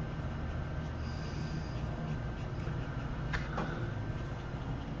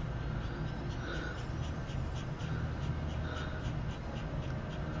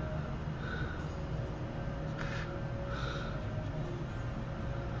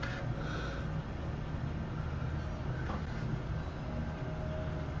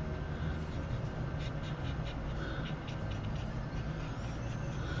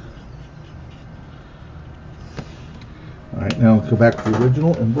 Alright, now let's go back to the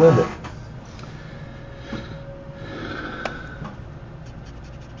original and blend it.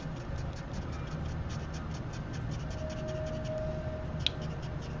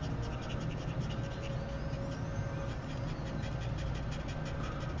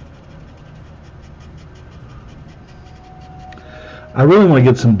 I really want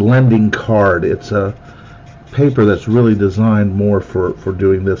to get some blending card. It's a paper that's really designed more for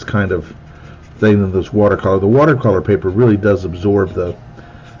doing this kind of thing than this watercolor. The watercolor paper really does absorb the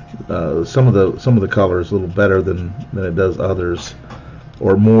some of the colors a little better than it does others,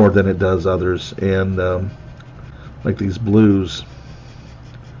 or more than it does others, and like these blues.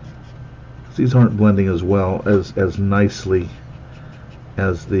 These aren't blending as well as nicely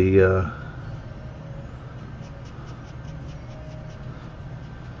as the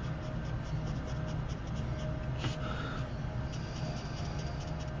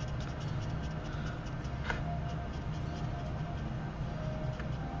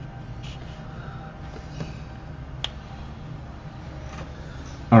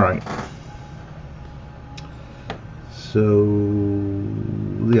all right. So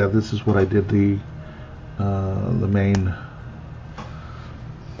yeah, this is what I did the main.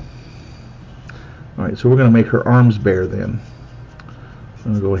 All right, so we're going to make her arms bare then. I'm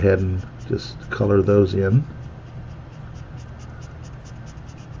going to go ahead and just color those in.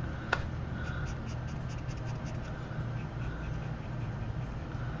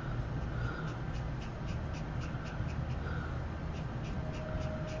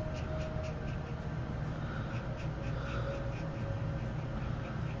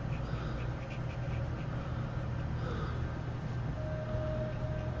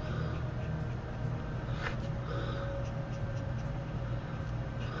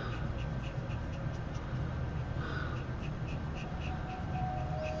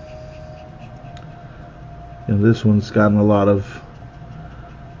 And this one's gotten a lot of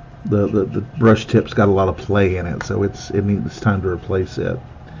the brush tip's got a lot of play in it, so it's time to replace it.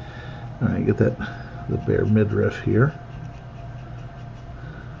 All right, get the bare midriff here.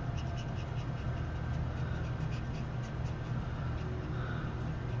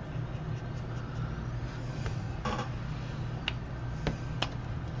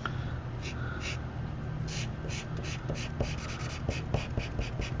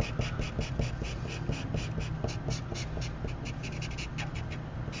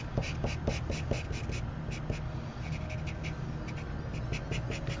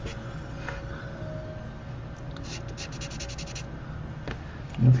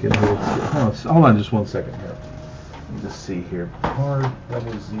 Let's get a little, hold on just one second here. Let me just see here.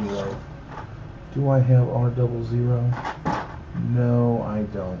 R00. Do I have R00? No, I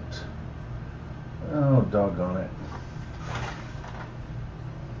don't. Oh, doggone it.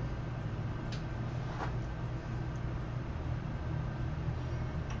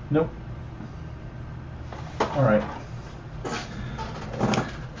 Nope. Alright.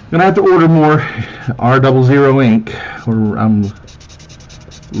 Gonna have to order more R00 ink. I'm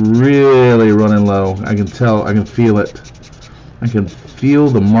really running low. I can tell, I can feel it. I can feel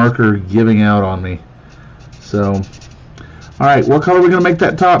the marker giving out on me. So, alright, what color are we going to make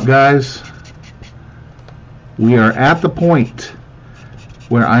that top, guys? We are at the point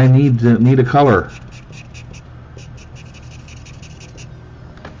where I need a color.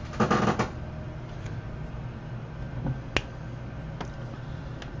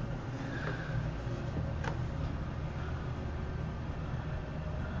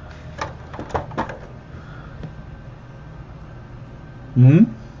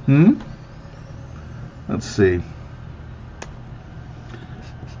 Let's see.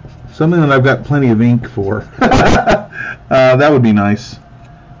 Something that I've got plenty of ink for. That would be nice.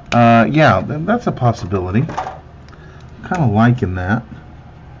 Yeah, that's a possibility. I'm kind of liking that.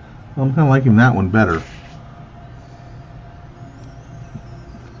 I'm kind of liking that one better.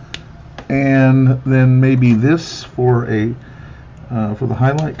 And then maybe this for a for the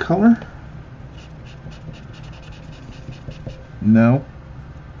highlight color. No.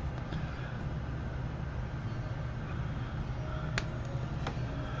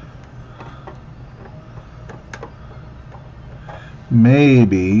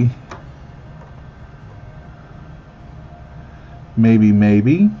 Maybe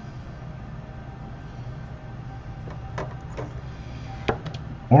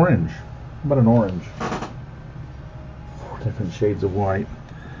orange. How about an orange? 4 different shades of white.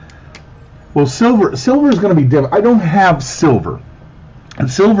 Well, silver is going to be different. I don't have silver, and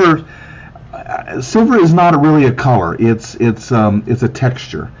silver is not really a color. It's a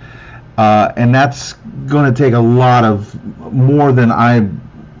texture, and that's going to take a lot of more than I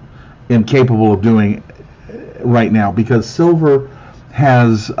am capable of doing right now, because silver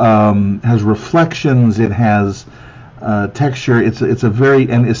has reflections. It has texture. It's a very,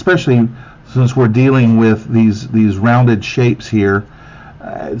 and especially since we're dealing with these rounded shapes here.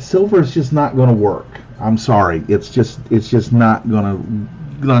 Silver is just not going to work. I'm sorry. It's just not going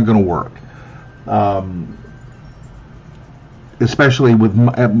to work. Especially with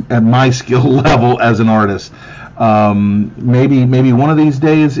at my skill level as an artist. Maybe one of these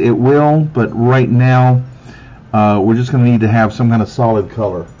days it will, but right now we're just going to need to have some kind of solid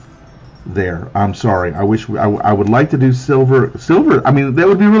color there. I'm sorry. I wish I would like to do silver. Silver. I mean, that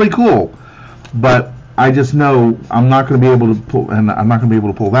would be really cool, but I just know I'm not going to be able to pull, and I'm not going to be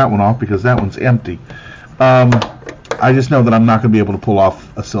able to pull that one off because that one's empty. I just know that I'm not going to be able to pull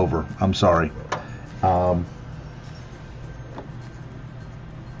off a silver. I'm sorry.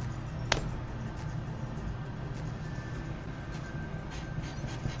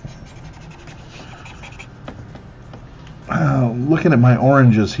 Looking at my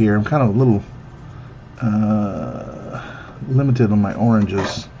oranges here, I'm kind of a little limited on my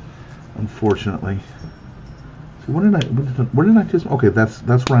oranges, unfortunately. So where did I just? Okay, that's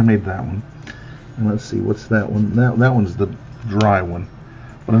where I made that one. And let's see, what's that one? That one's the dry one.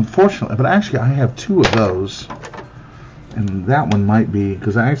 But unfortunately, but actually, I have two of those, and that one might be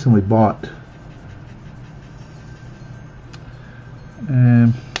because I accidentally bought.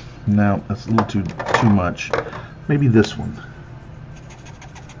 And no, that's a little too much. Maybe this one.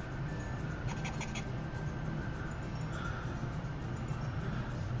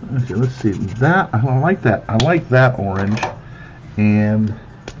 Okay, let's see. That I like that. I like that orange. And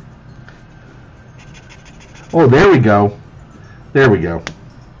oh, there we go. There we go.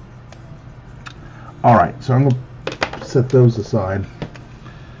 All right, so I'm going to set those aside.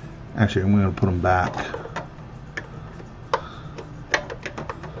 Actually, I'm going to put them back.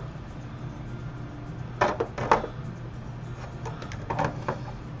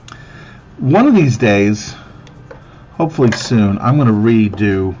 One of these days, hopefully soon, I'm going to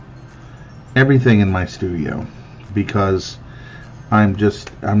redo everything in my studio because I'm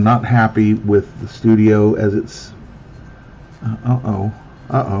not happy with the studio as it's.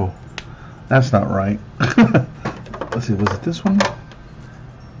 That's not right. Let's see, was it this one?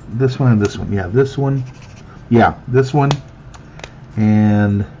 This one and this one. Yeah, this one. Yeah, this one.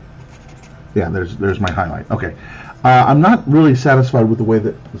 And yeah, there's my highlight. Okay. I'm not really satisfied with the way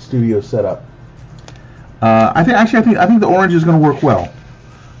that the studio is set up. I think the orange is going to work well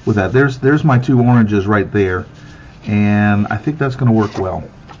with that. There's my two oranges right there, and I think that's going to work well.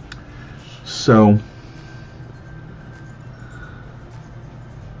 So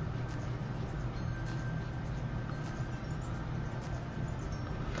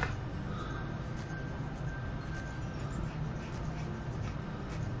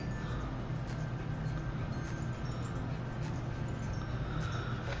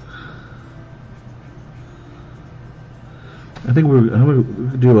I think I'm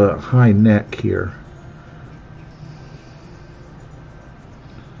going to do a high neck here.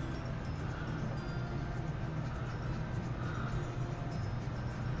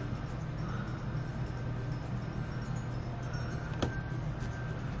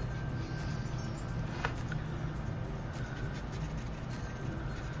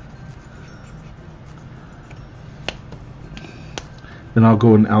 Then I'll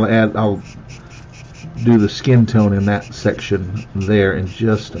go and I'll do the skin tone in that section there in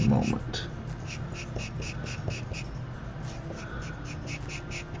just a moment.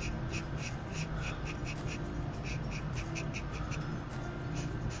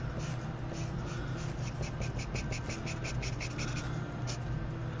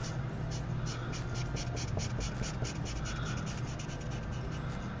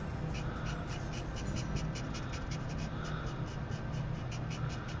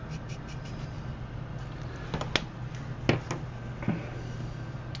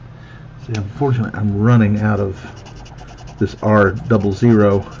 See, unfortunately, I'm running out of this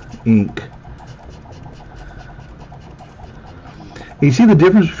R00 ink. You see the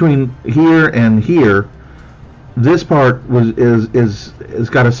difference between here and here? This part is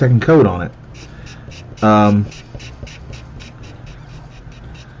got a second coat on it.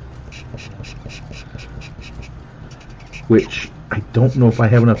 Which I don't know if I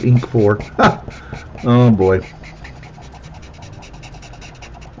have enough ink for. Oh boy.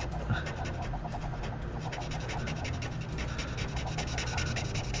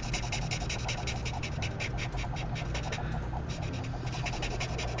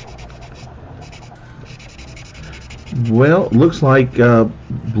 Well, looks like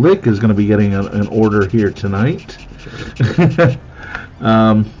Blick is going to be getting an order here tonight.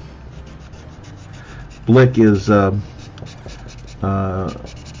 Blick is or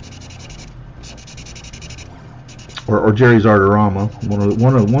Jerry's Artorama.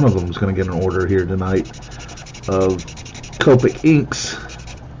 One of them is going to get an order here tonight of Copic inks,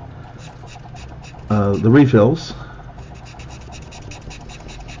 the refills.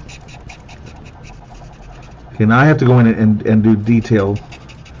 Okay, now I have to go in and do detail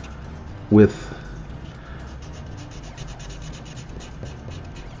with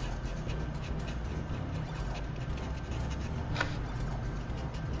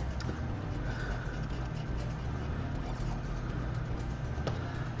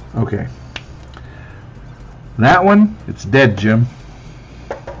okay. That one, it's dead, Jim.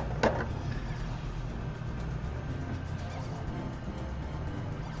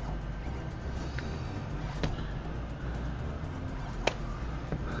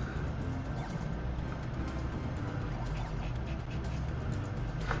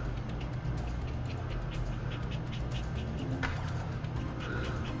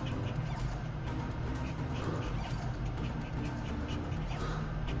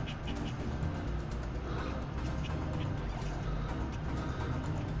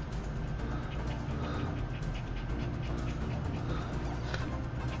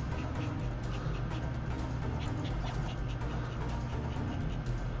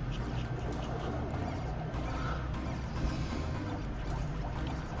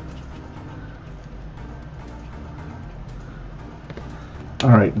 All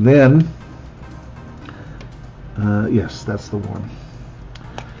right, then, yes, that's the one.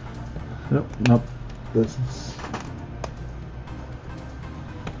 Nope, nope, this is...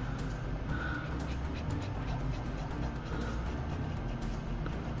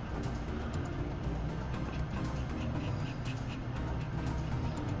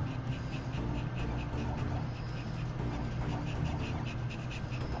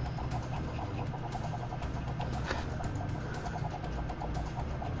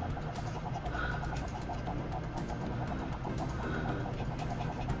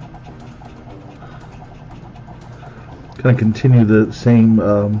 Going to continue the same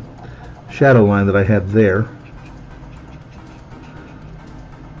shadow line that I had there.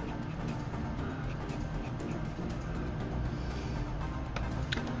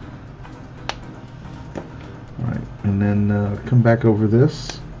 All right, and then come back over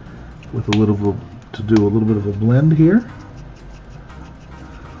this with a little to do a little bit of a blend here.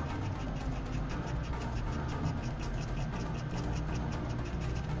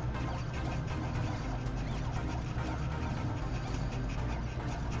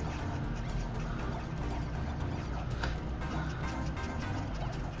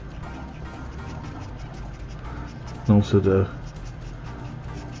 Also to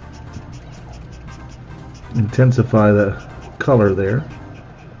intensify the color there.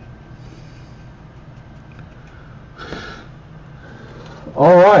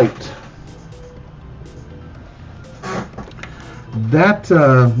 All right, that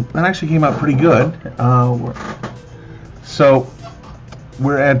actually came out pretty good. So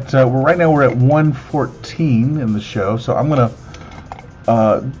we're at right now we're at 1:14 in the show. So I'm gonna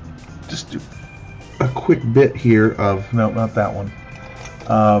just do a quick bit here of, no, not that one.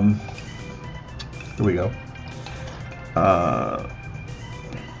 Here we go.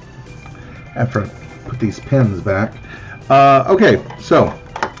 After I put these pens back. Okay, so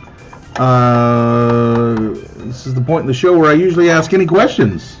this is the point in the show where I usually ask any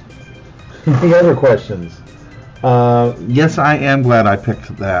questions. Any other questions? Yes, I am glad I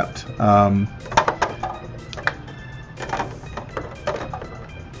picked that.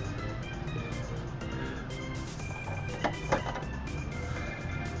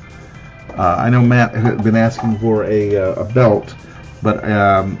 I know Matt had been asking for a belt, but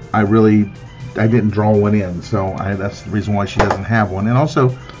I didn't draw one in, so that's the reason why she doesn't have one. And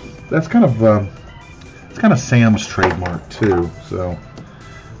also, that's kind of Sam's trademark too. So,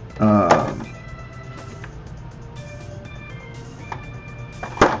 all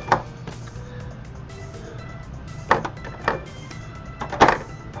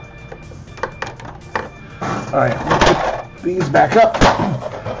right, let's put these back up.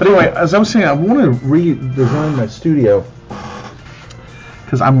 But anyway, as I was saying, I want to redesign my studio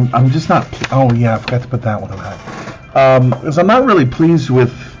because I'm just not. Oh yeah, I forgot to put that one on. Because I'm not really pleased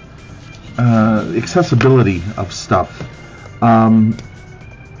with accessibility of stuff.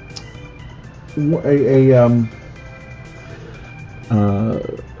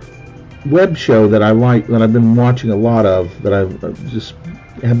 Web show that I like, that I've been watching a lot of, that I've just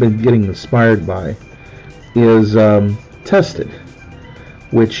have been getting inspired by, is Tested,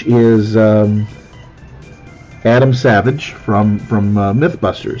 which is Adam Savage from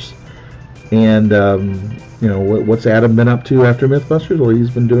Mythbusters. And you know, what's Adam been up to after Mythbusters? Well, he's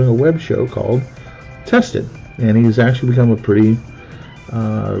been doing a web show called Tested, and he's actually become a pretty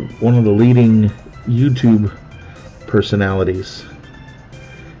one of the leading YouTube personalities.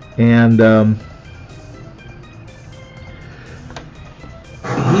 And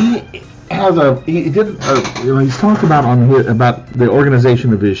he's talked about about the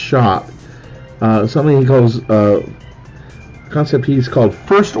organization of his shop, something he calls concept he's called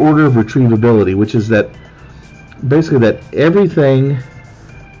first order of retrievability, which is that basically that everything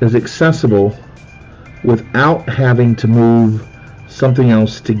is accessible without having to move something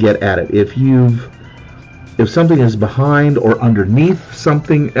else to get at it. If if something is behind or underneath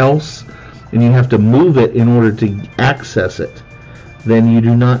something else, and you have to move it in order to access it, then it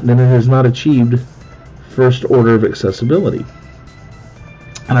has not achieved first order of accessibility.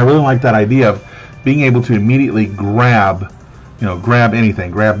 And I really like that idea of being able to immediately grab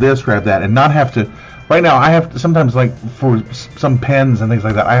anything, grab this, grab that, and not have to. Right now, I have to sometimes, like for some pens and things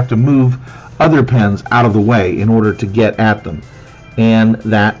like that, I have to move other pens out of the way in order to get at them, and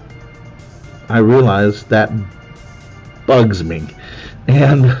that I realize that bugs me,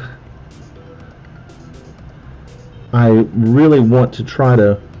 and I really want to try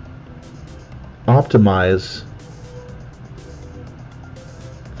to optimize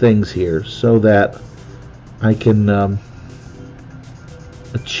things here so that I can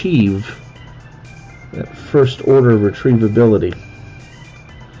achieve that first order retrievability.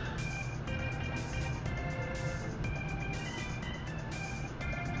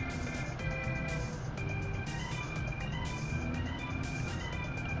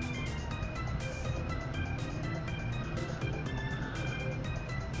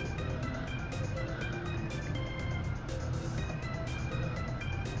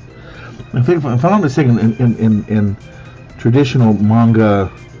 I think, if I'm not mistaken, in traditional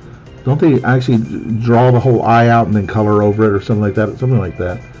manga, don't they actually draw the whole eye out and then color over it or something like that? Something like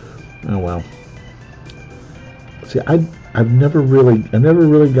that. Oh well. See, I never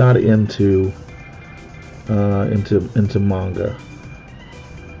really got into manga.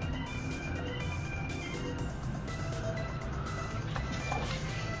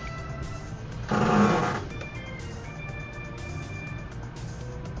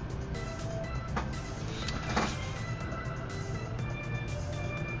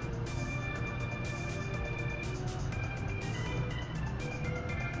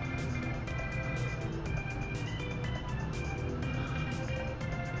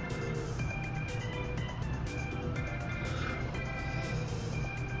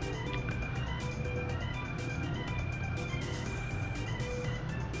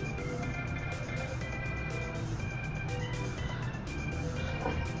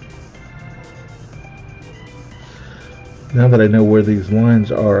 Now that I know where these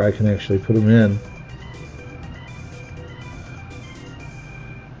lines are, I can actually put them in.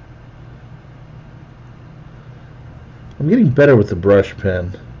 I'm getting better with the brush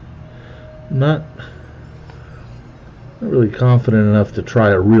pen. I'm not really confident enough to try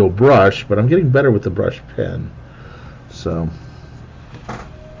a real brush, but I'm getting better with the brush pen. So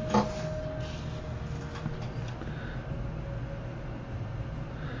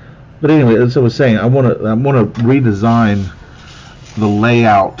but anyway, as I was saying, I want to redesign the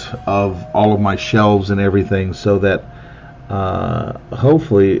layout of all of my shelves and everything so that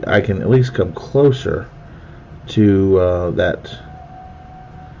hopefully I can at least come closer to that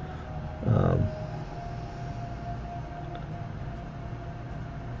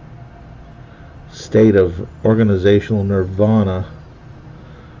state of organizational nirvana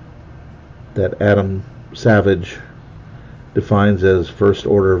that Adam Savage defines as first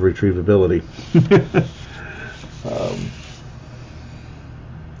order of retrievability.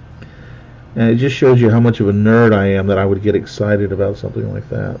 And it just shows you how much of a nerd I am that I would get excited about something like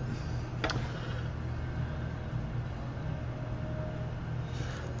that.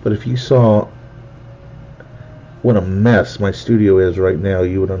 But if you saw what a mess my studio is right now,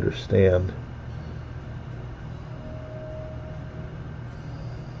 you would understand.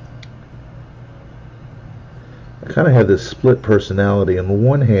 I kind of have this split personality. On the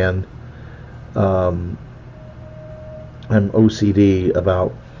one hand, I'm OCD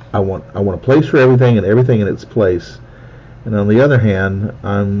about I want a place for everything and everything in its place, and on the other hand,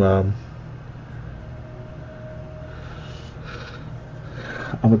 I'm a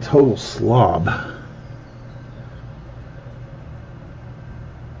total slob.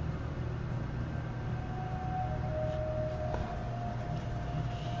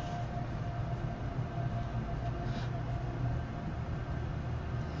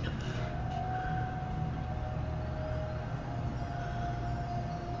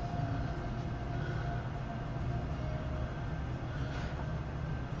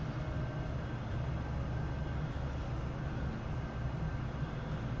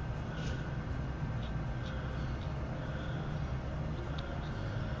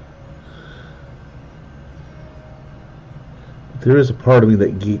 There is a part of me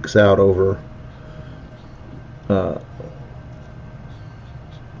that geeks out over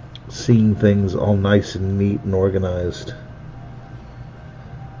seeing things all nice and neat and organized.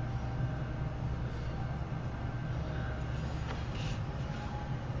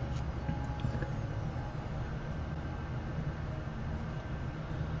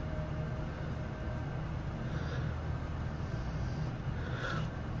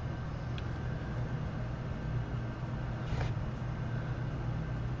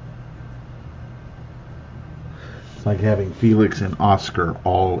 like having Felix and Oscar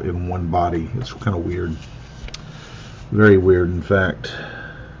all in one body. It's kind of weird. Very weird, in fact.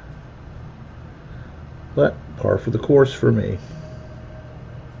 But par for the course for me.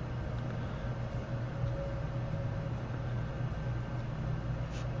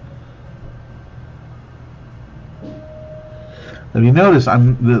 Now you notice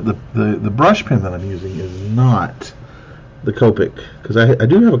the brush pen that I'm using is not the Copic, because I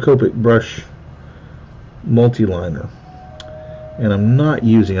do have a Copic brush multi-liner, and I'm not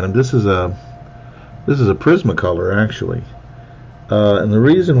using it. This is a Prismacolor actually, and the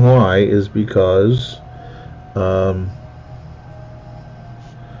reason why is because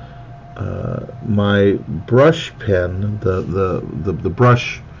my brush pen, the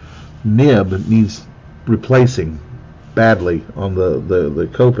brush nib needs replacing badly on the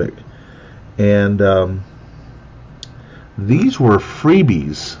Copic, and these were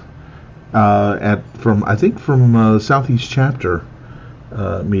freebies from Southeast Chapter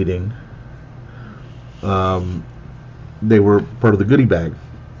meeting. They were part of the goodie bag,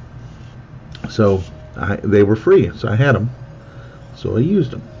 so they were free, so I had them, so I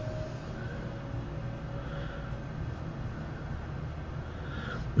used them.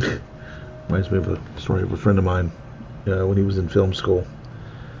 Reminds me of a story of a friend of mine when he was in film school.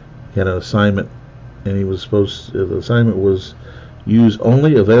 He had an assignment, and the assignment was use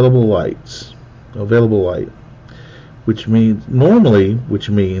only available light, which means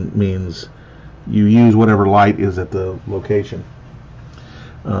you use whatever light is at the location.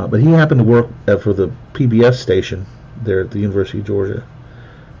 But he happened to work for the PBS station there at the University of Georgia.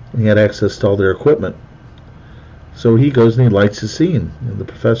 He had access to all their equipment. So he goes and he lights the scene, and the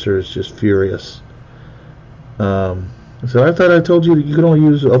professor is just furious. So I thought I told you that you could only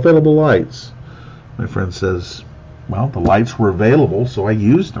use available lights. My friend says, well, the lights were available, so I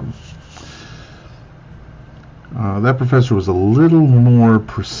used them. That professor was a little more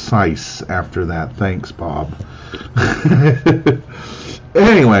precise after that. Thanks, Bob.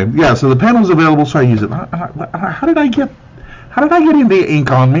 Anyway, yeah, so the pen was available, so I used it. How did I get into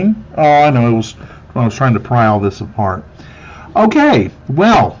ink on me? Oh, I know, I was trying to pry all this apart. Okay,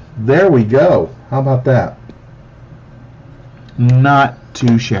 well, there we go. How about that? Not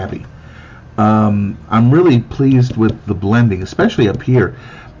too shabby. I'm really pleased with the blending, especially up here.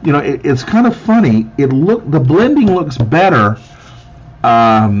 You know, it's kind of funny. The blending looks better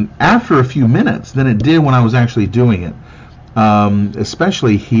after a few minutes than it did when I was actually doing it.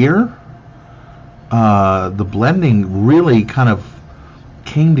 Especially here, the blending really kind of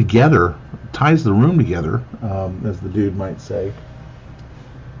came together, ties the room together, as the dude might say.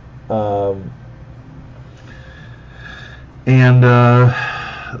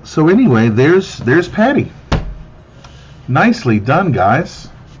 So anyway, there's Patty. Nicely done, guys.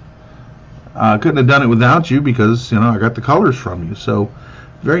 Couldn't have done it without you because, I got the colors from you. So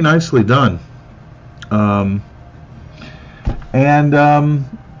very nicely done.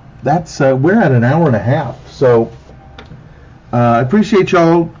 That's we're at an hour and a half. So I appreciate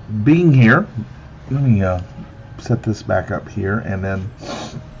y'all being here. Let me set this back up here, and then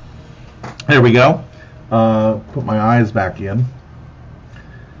there we go. Put my eyes back in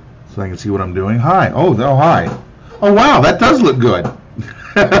so I can see what I'm doing. Hi. Oh, hi. Oh, wow, that does look good. All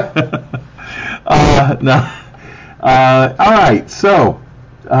right. So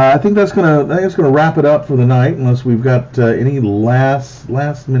I think that's gonna wrap it up for the night, unless we've got any last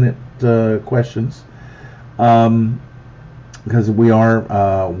minute questions. Because we are 1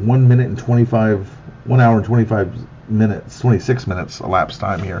 hour and 26 minutes elapsed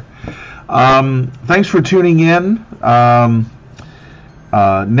time here. Thanks for tuning in.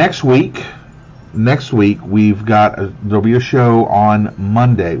 Next week we've got there'll be a show on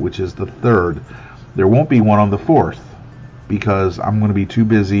Monday, which is the 3rd. There won't be one on the 4th because I'm going to be too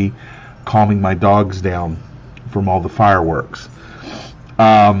busy calming my dogs down from all the fireworks.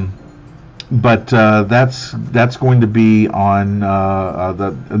 But that's going to be on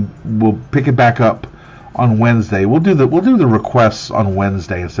we'll pick it back up on Wednesday. We'll do the requests on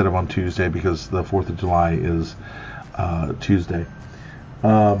Wednesday instead of on Tuesday because the 4th of July is Tuesday.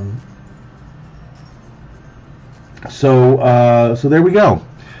 So there we go.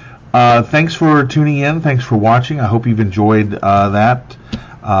 Thanks for tuning in. Thanks for watching. I hope you've enjoyed that.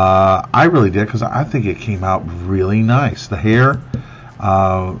 I really did, because I think it came out really nice. The hair,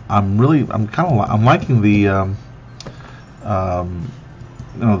 I'm liking the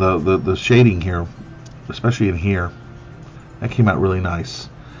the shading here, especially in here. That came out really nice.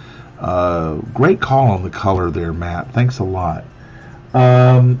 Great call on the color there, Matt. Thanks a lot.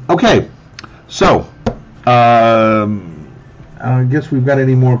 Okay, so I guess we've got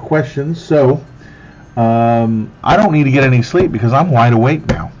any more questions. So I don't need to get any sleep because I'm wide awake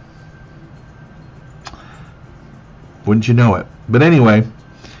now. Wouldn't you know it? But anyway,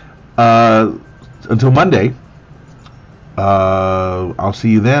 until Monday, I'll see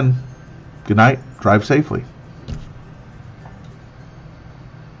you then. Good night. Drive safely.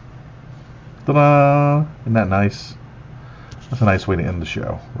 Ta-da! Isn't that nice? That's a nice way to end the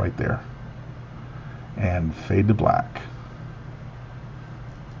show, right there. And fade to black.